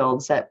those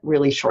fields that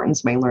really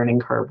shortens my learning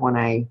curve when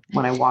I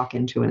walk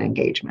into an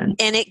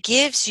engagement. And it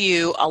gives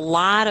you a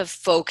lot of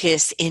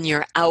focus in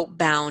your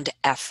outbound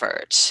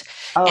efforts.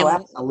 Oh, and,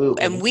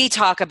 absolutely. And we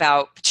talk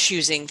about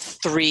choosing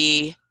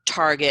 3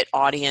 target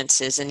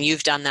audiences, and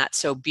you've done that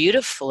so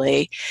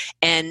beautifully.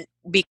 And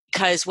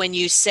because when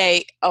you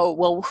say, oh,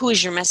 well, who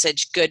is your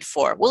message good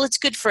for? Well, it's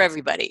good for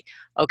everybody.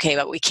 Okay,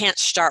 but we can't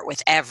start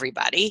with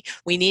everybody.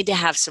 We need to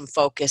have some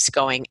focus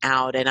going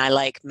out. And I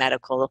like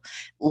medical,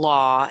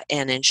 law,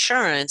 and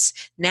insurance.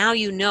 Now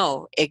you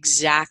know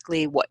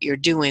exactly what you're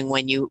doing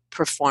when you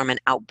perform an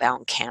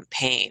outbound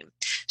campaign.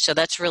 So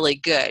that's really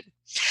good.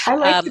 I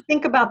like to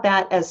think about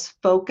that as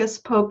focus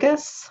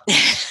pocus.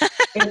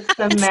 It's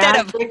the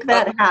magic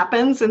that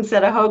happens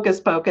instead of hocus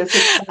pocus.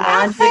 It's the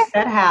magic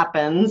that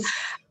happens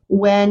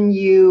when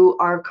you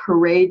are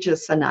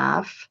courageous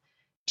enough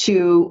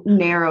to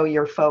narrow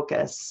your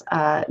focus.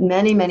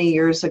 Many, many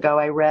years ago,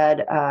 I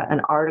read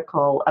an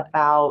article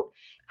about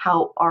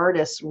how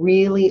artists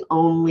really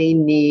only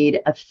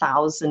need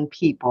 1,000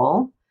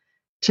 people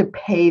to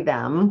pay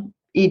them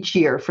each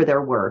year for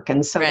their work.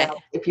 And so that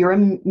if you're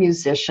a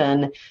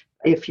musician,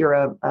 if you're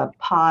a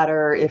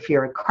potter, if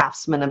you're a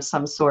craftsman of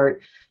some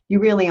sort, you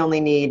really only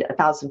need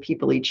 1,000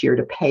 people each year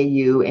to pay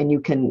you, and you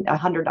can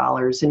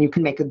 $100, and you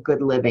can make a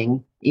good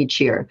living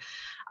each year.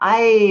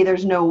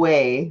 There's no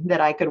way that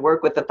I could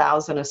work with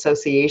 1,000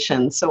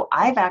 associations. So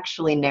I've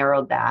actually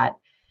narrowed that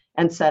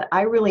and said,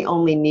 I really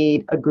only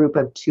need a group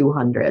of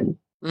 200.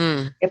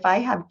 If I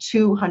have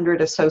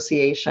 200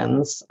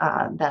 associations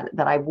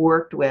that I've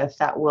worked with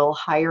that will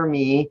hire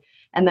me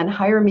and then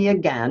hire me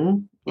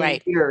again in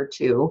a year or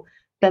two,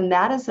 then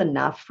that is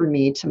enough for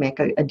me to make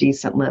a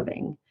decent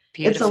living.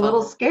 Beautiful. It's a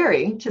little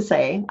scary to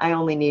say I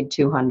only need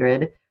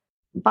 200,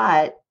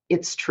 but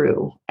it's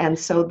true. And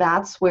so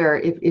that's where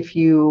if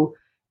you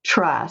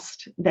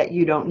trust that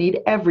you don't need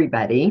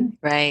everybody,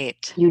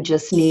 you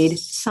just need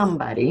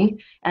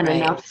somebody and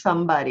enough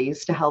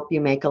somebodies to help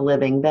you make a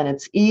living, then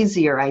it's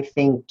easier, I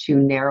think, to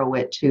narrow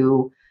it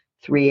to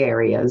 3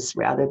 areas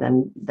rather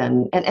than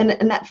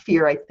and that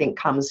fear, I think,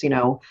 comes,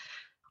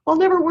 I'll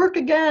never work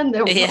again.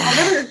 I'll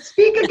never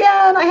speak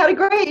again. I had a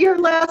great year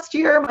last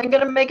year. Am I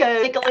going to make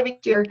a living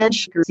here? And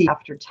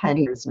after 10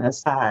 years,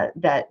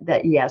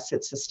 that yes,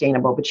 it's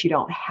sustainable, but you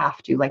don't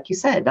have to. Like you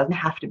said, it doesn't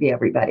have to be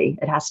everybody.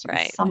 It has to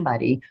be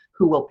somebody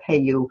who will pay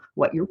you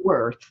what you're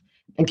worth.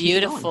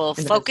 Beautiful.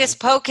 Focus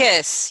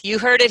pocus. You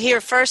heard it here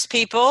first,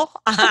 people.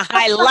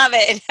 I love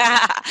it.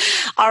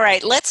 All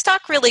right. Let's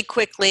talk really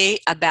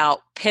quickly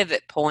about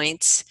pivot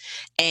points.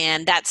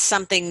 And that's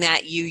something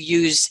that you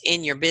use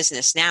in your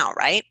business now,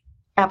 right?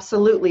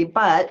 Absolutely.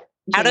 But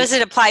how does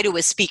it apply to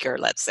a speaker,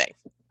 let's say?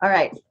 All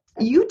right.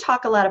 You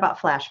talk a lot about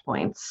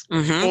flashpoints.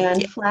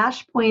 And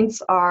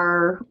flashpoints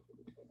are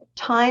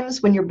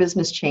times when your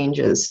business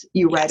changes.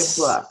 You write a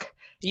book.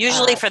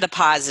 Usually for the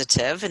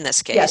positive in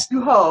this case. Yes,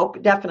 you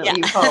hope. Definitely,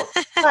 you hope.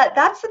 But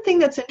that's the thing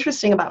that's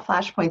interesting about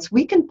flashpoints.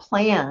 We can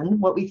plan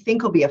what we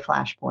think will be a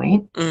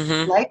flashpoint,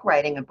 like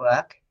writing a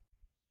book.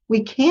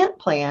 We can't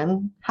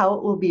plan how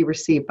it will be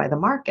received by the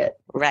market.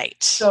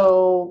 Right.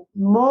 So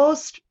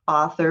most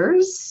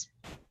authors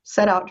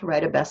set out to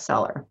write a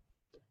bestseller.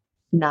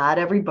 Not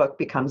every book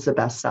becomes a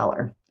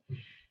bestseller.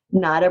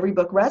 Not every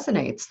book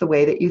resonates the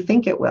way that you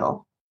think it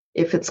will.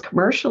 If it's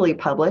commercially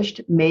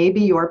published, maybe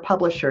your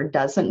publisher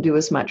doesn't do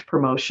as much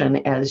promotion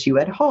as you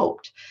had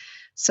hoped.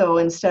 So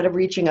instead of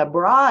reaching a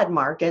broad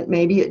market,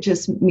 maybe it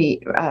just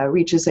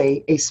reaches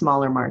a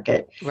smaller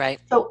market. Right.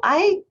 So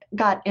I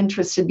got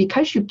interested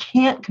because you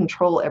can't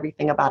control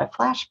everything about a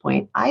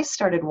flashpoint. I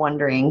started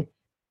wondering,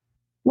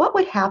 what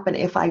would happen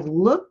if I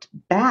looked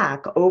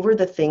back over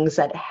the things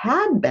that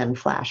had been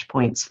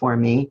flashpoints for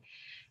me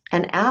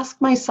and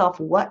asked myself,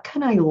 what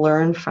can I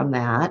learn from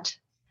that?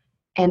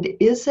 And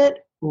is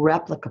it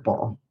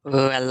replicable?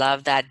 Ooh, I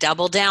love that.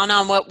 Double down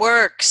on what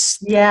works.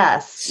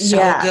 Yes. So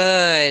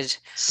good.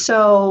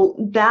 So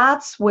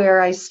that's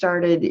where I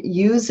started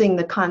using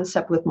the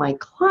concept with my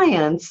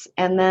clients.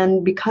 And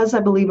then because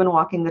I believe in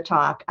walking the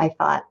talk, I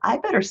thought I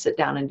better sit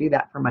down and do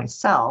that for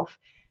myself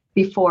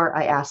before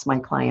I ask my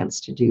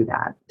clients to do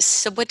that.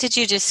 So what did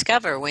you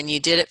discover when you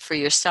did it for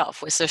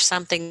yourself? Was there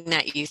something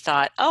that you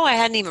thought, oh, I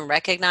hadn't even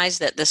recognized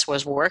that this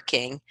was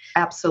working?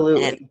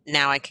 Absolutely. And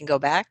now I can go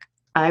back?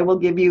 I will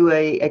give you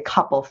a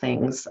couple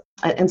things.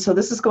 And so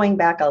this is going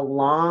back a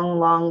long,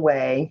 long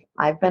way.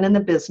 I've been in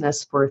the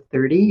business for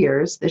 30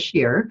 years this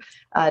year,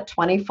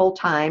 20 full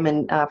time.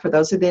 And for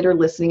those of you that are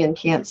listening and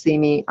can't see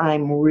me,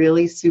 I'm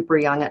really super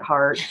young at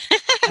heart.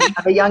 I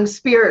have a young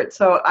spirit.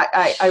 So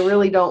I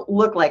really don't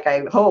look like,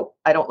 I hope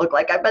I don't look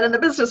like I've been in the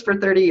business for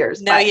 30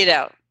 years. No, you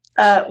don't.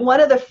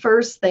 One of the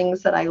first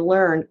things that I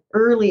learned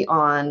early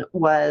on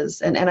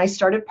was, and I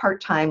started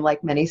part-time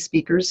like many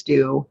speakers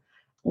do,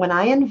 when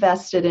I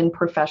invested in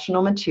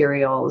professional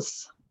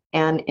materials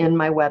and in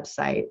my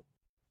website,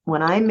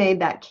 when I made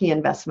that key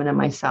investment in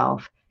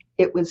myself,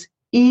 it was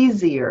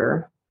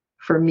easier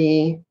for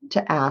me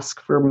to ask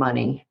for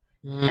money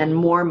and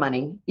more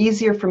money,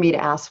 easier for me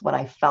to ask what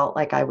I felt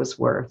like I was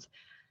worth.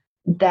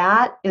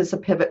 That is a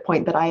pivot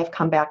point that I have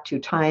come back to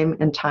time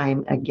and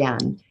time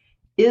again.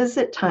 Is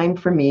it time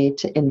for me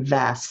to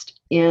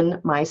invest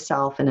in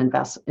myself and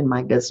invest in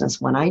my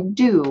business? When I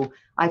do,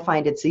 I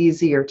find it's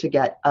easier to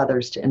get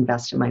others to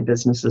invest in my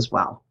business as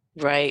well.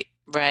 Right.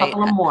 A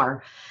couple of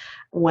more.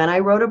 When I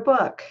wrote a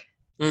book,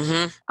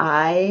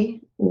 I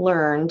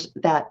learned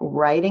that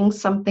writing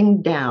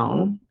something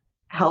down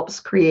helps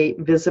create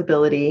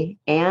visibility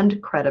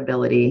and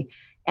credibility.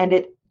 And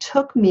it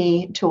took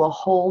me to a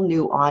whole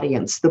new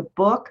audience. The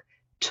book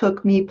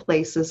took me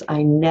places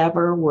I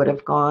never would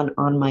have gone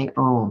on my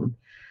own.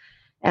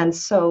 And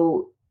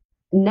so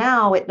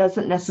now it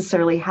doesn't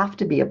necessarily have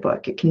to be a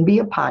book. It can be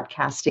a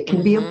podcast. It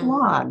can be a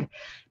blog,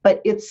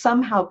 but it's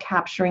somehow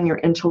capturing your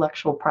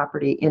intellectual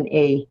property in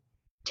a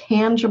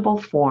tangible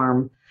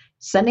form,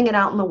 sending it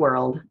out in the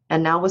world.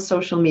 And now with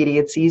social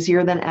media, it's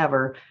easier than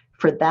ever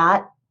for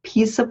that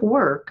piece of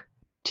work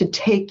to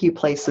take you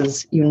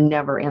places you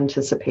never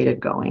anticipated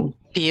going.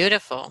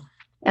 Beautiful.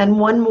 And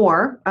one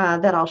more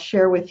that I'll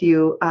share with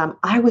you.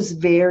 I was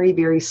very,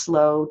 very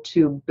slow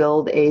to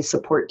build a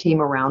support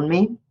team around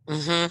me.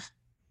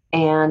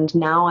 And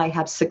now I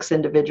have 6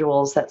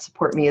 individuals that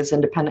support me as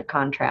independent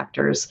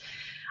contractors.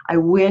 I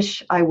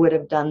wish I would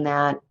have done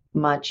that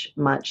much,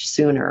 much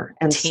sooner.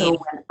 And so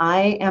when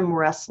I am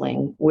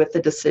wrestling with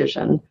the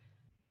decision,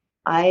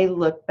 I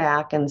look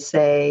back and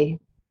say,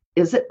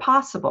 is it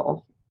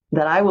possible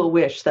that I will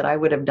wish that I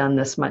would have done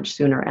this much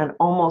sooner? And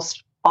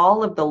almost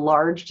all of the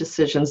large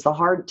decisions, the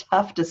hard,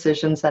 tough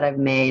decisions that I've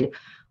made,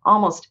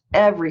 almost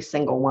every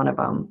single one of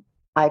them,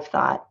 I've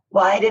thought,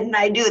 why didn't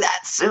I do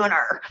that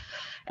sooner?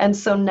 And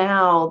so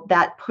now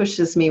that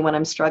pushes me when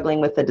I'm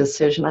struggling with a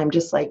decision. I'm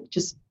just like,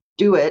 just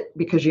do it,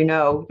 because you're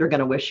going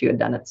to wish you had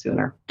done it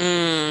sooner.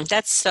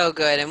 That's so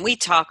good. And we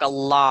talk a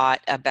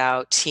lot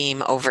about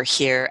team over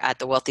here at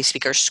the Wealthy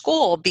Speaker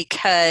School,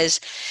 because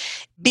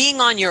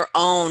being on your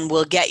own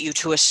will get you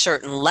to a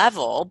certain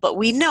level, but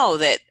we know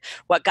that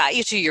what got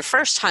you to your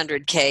first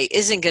 100K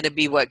isn't going to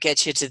be what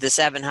gets you to the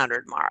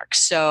 700 mark.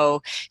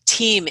 So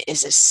team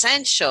is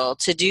essential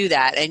to do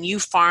that. And you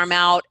farm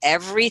out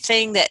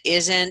everything that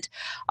isn't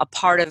a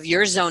part of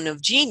your zone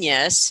of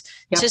genius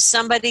to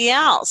somebody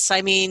else.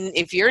 I mean,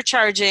 if you're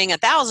charging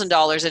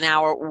 $1,000 an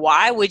hour,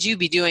 why would you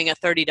be doing a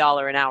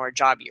 $30 an hour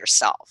job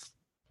yourself?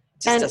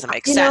 It just doesn't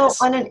make sense.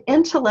 On an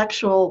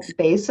intellectual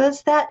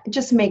basis, that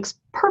just makes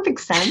perfect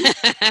sense.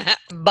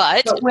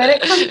 But when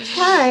it comes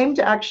time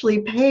to actually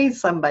pay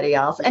somebody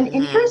else, and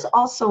here's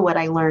also what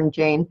I learned,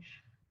 Jane.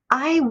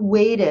 I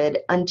waited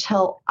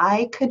until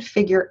I could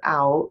figure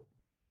out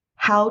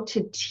how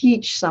to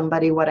teach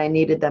somebody what I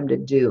needed them to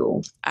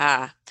do.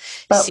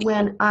 But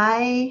when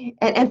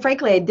and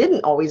frankly, I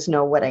didn't always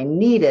know what I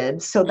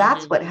needed. So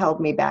that's what held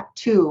me back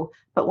too.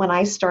 But when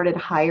I started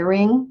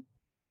hiring,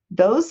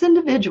 those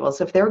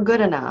individuals, if they're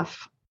good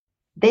enough,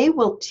 they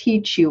will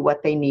teach you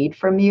what they need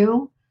from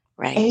you.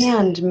 Right.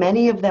 And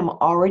many of them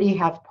already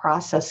have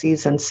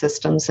processes and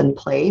systems in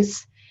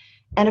place.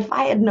 And if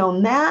I had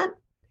known that,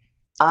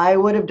 I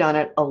would have done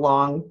it a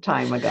long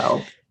time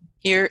ago.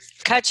 You're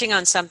touching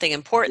on something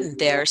important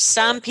there.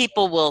 Some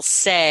people will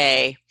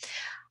say,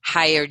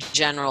 hire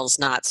generals,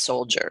 not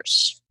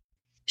soldiers.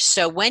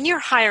 So when you're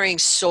hiring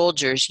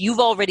soldiers, you've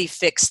already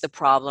fixed the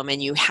problem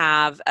and you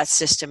have a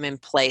system in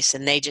place,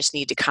 and they just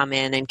need to come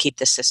in and keep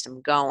the system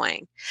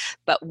going.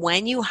 But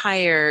when you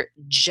hire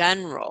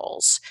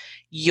generals,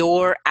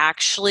 you're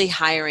actually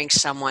hiring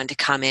someone to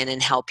come in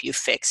and help you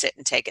fix it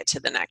and take it to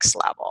the next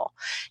level.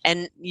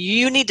 And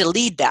you need to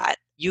lead that.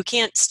 You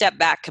can't step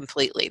back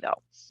completely,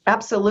 though.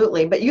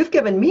 Absolutely. But you've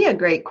given me a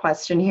great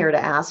question here to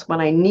ask.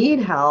 When I need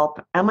help,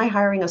 am I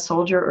hiring a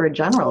soldier or a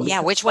general?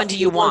 Yeah, which one do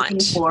you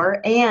want? For,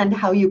 and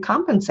how you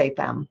compensate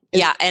them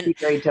is and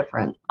very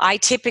different. I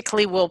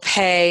typically will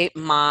pay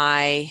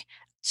my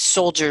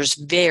soldiers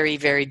very,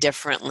 very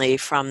differently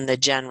from the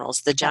generals.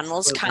 The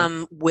generals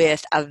come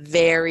with a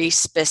very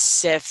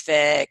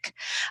specific,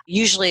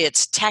 usually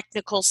it's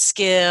technical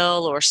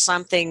skill or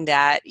something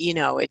that,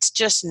 it's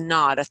just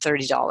not a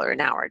 $30 an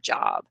hour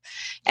job.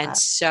 And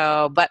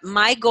so, but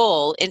my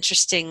goal,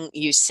 interesting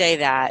you say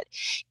that,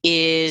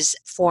 is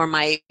for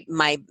my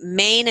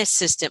main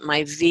assistant,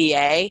 my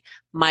VA,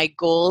 my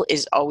goal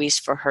is always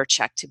for her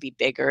check to be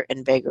bigger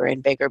and bigger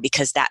and bigger,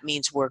 because that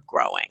means we're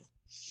growing.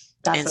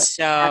 And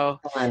so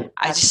I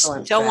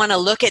just don't want to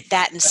look at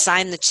that and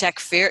sign the check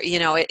fair. We've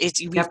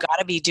got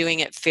to be doing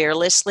it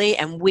fearlessly,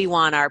 and we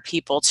want our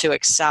people to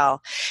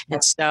excel.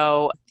 And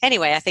so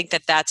anyway, I think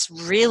that that's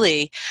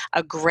really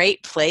a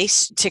great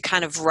place to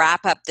kind of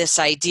wrap up this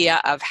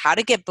idea of how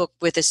to get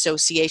booked with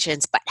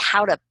associations, but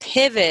how to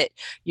pivot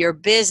your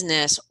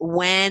business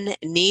when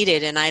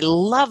needed. And I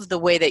love the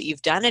way that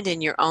you've done it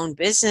in your own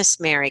business,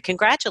 Mary.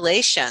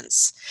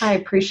 Congratulations. I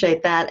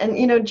appreciate that.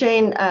 And,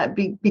 Jane,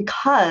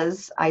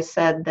 because I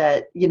said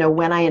that,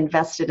 when I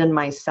invested in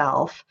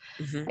myself,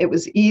 it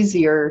was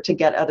easier to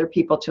get other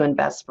people to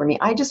invest for me.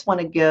 I just want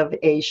to give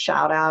a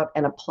shout out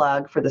and a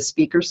plug for the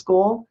speaker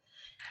school.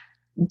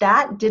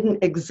 That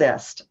didn't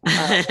exist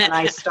when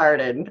I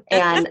started.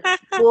 And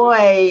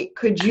boy,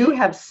 could you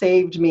have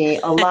saved me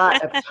a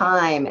lot of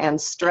time and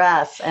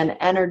stress and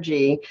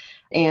energy.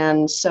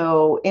 And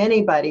so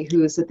anybody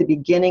who's at the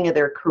beginning of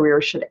their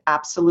career should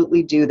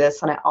absolutely do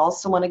this. And I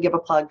also want to give a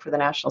plug for the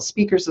National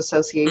Speakers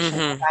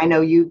Association. I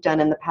know you've done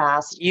in the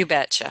past. You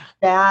betcha.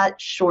 That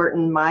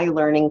shortened my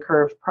learning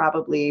curve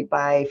probably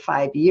by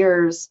 5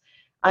 years.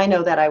 I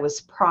know that I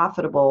was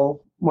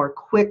profitable more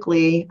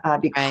quickly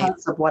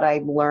because of what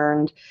I've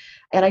learned.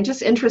 And I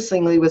just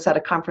interestingly was at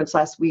a conference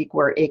last week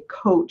where a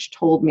coach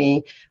told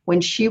me when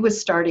she was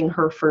starting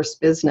her first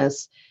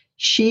business,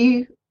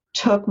 she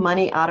took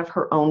money out of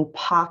her own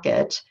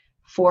pocket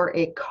for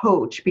a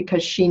coach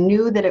because she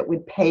knew that it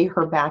would pay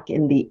her back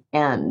in the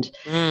end.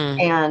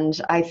 And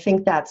I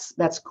think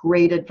that's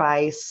great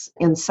advice,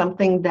 and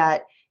something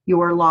that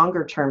your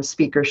longer term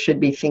speakers should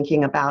be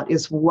thinking about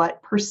is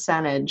what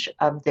percentage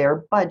of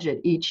their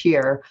budget each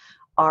year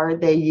are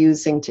they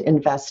using to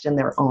invest in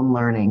their own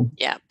learning?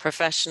 Yeah,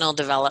 professional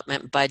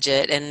development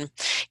budget. And,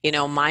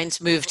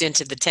 mine's moved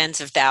into the tens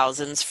of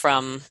thousands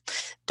from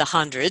the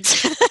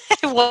hundreds.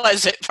 It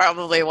was at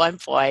probably one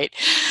point.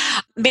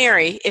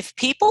 Mary, if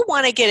people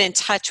want to get in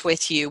touch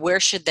with you,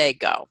 where should they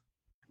go?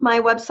 My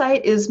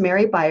website is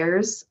Mary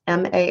Byers,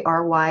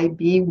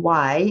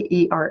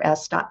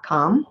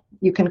 MaryByers.com.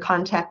 You can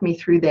contact me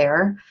through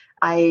there.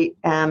 I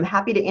am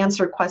happy to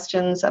answer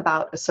questions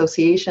about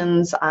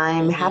associations.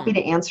 I'm happy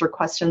to answer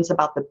questions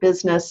about the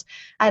business.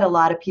 I had a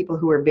lot of people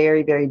who were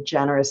very, very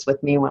generous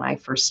with me when I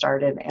first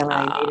started, and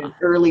I made an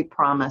early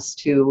promise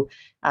to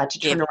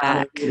turn around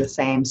and do the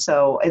same.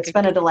 So it's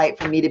been a delight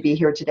for me to be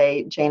here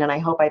today, Jane, and I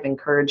hope I've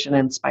encouraged and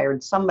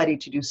inspired somebody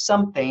to do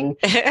something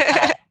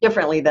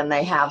differently than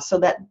they have so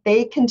that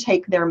they can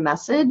take their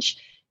message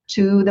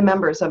to the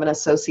members of an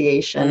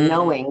association,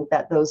 knowing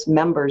that those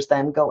members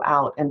then go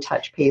out and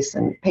touch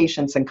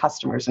patients and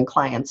customers and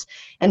clients.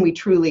 And we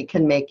truly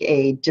can make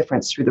a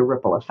difference through the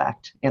ripple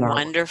effect in our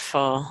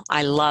Wonderful.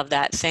 I love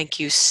that. Thank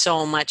you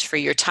so much for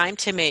your time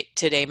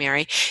today,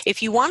 Mary.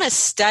 If you want to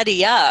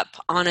study up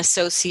on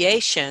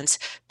associations,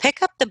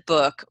 pick up the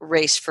book,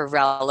 Race for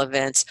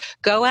Relevance.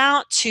 Go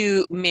out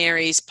to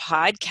Mary's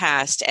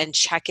podcast and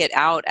check it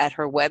out at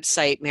her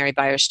website,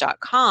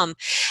 marybyers.com,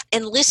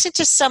 and listen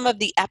to some of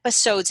the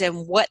episodes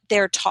and what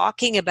they're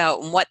talking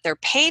about and what their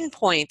pain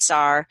points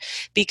are,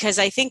 because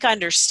I think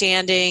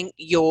understanding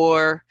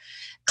your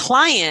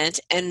client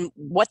and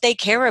what they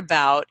care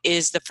about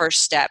is the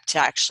first step to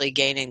actually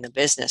gaining the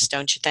business,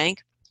 don't you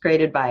think?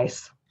 Great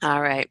advice.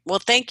 All right. Well,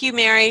 thank you,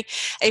 Mary.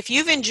 If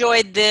you've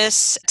enjoyed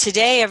this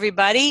today,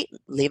 everybody,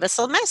 leave us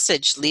a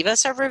message, leave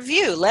us a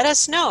review, let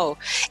us know.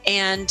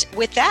 And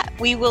with that,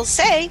 we will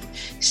say,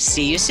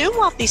 see you soon,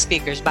 Wealthy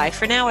Speakers. Bye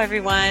for now,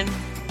 everyone.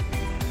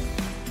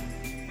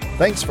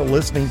 Thanks for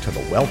listening to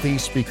the Wealthy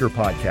Speaker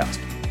Podcast.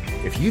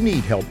 If you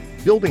need help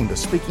building the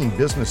speaking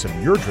business of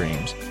your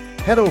dreams,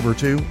 head over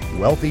to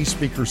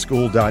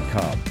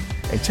wealthyspeakerschool.com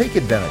and take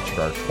advantage of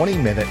our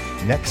 20-minute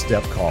next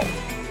step call.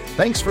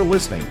 Thanks for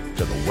listening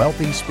to the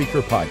Wealthy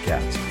Speaker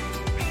Podcast.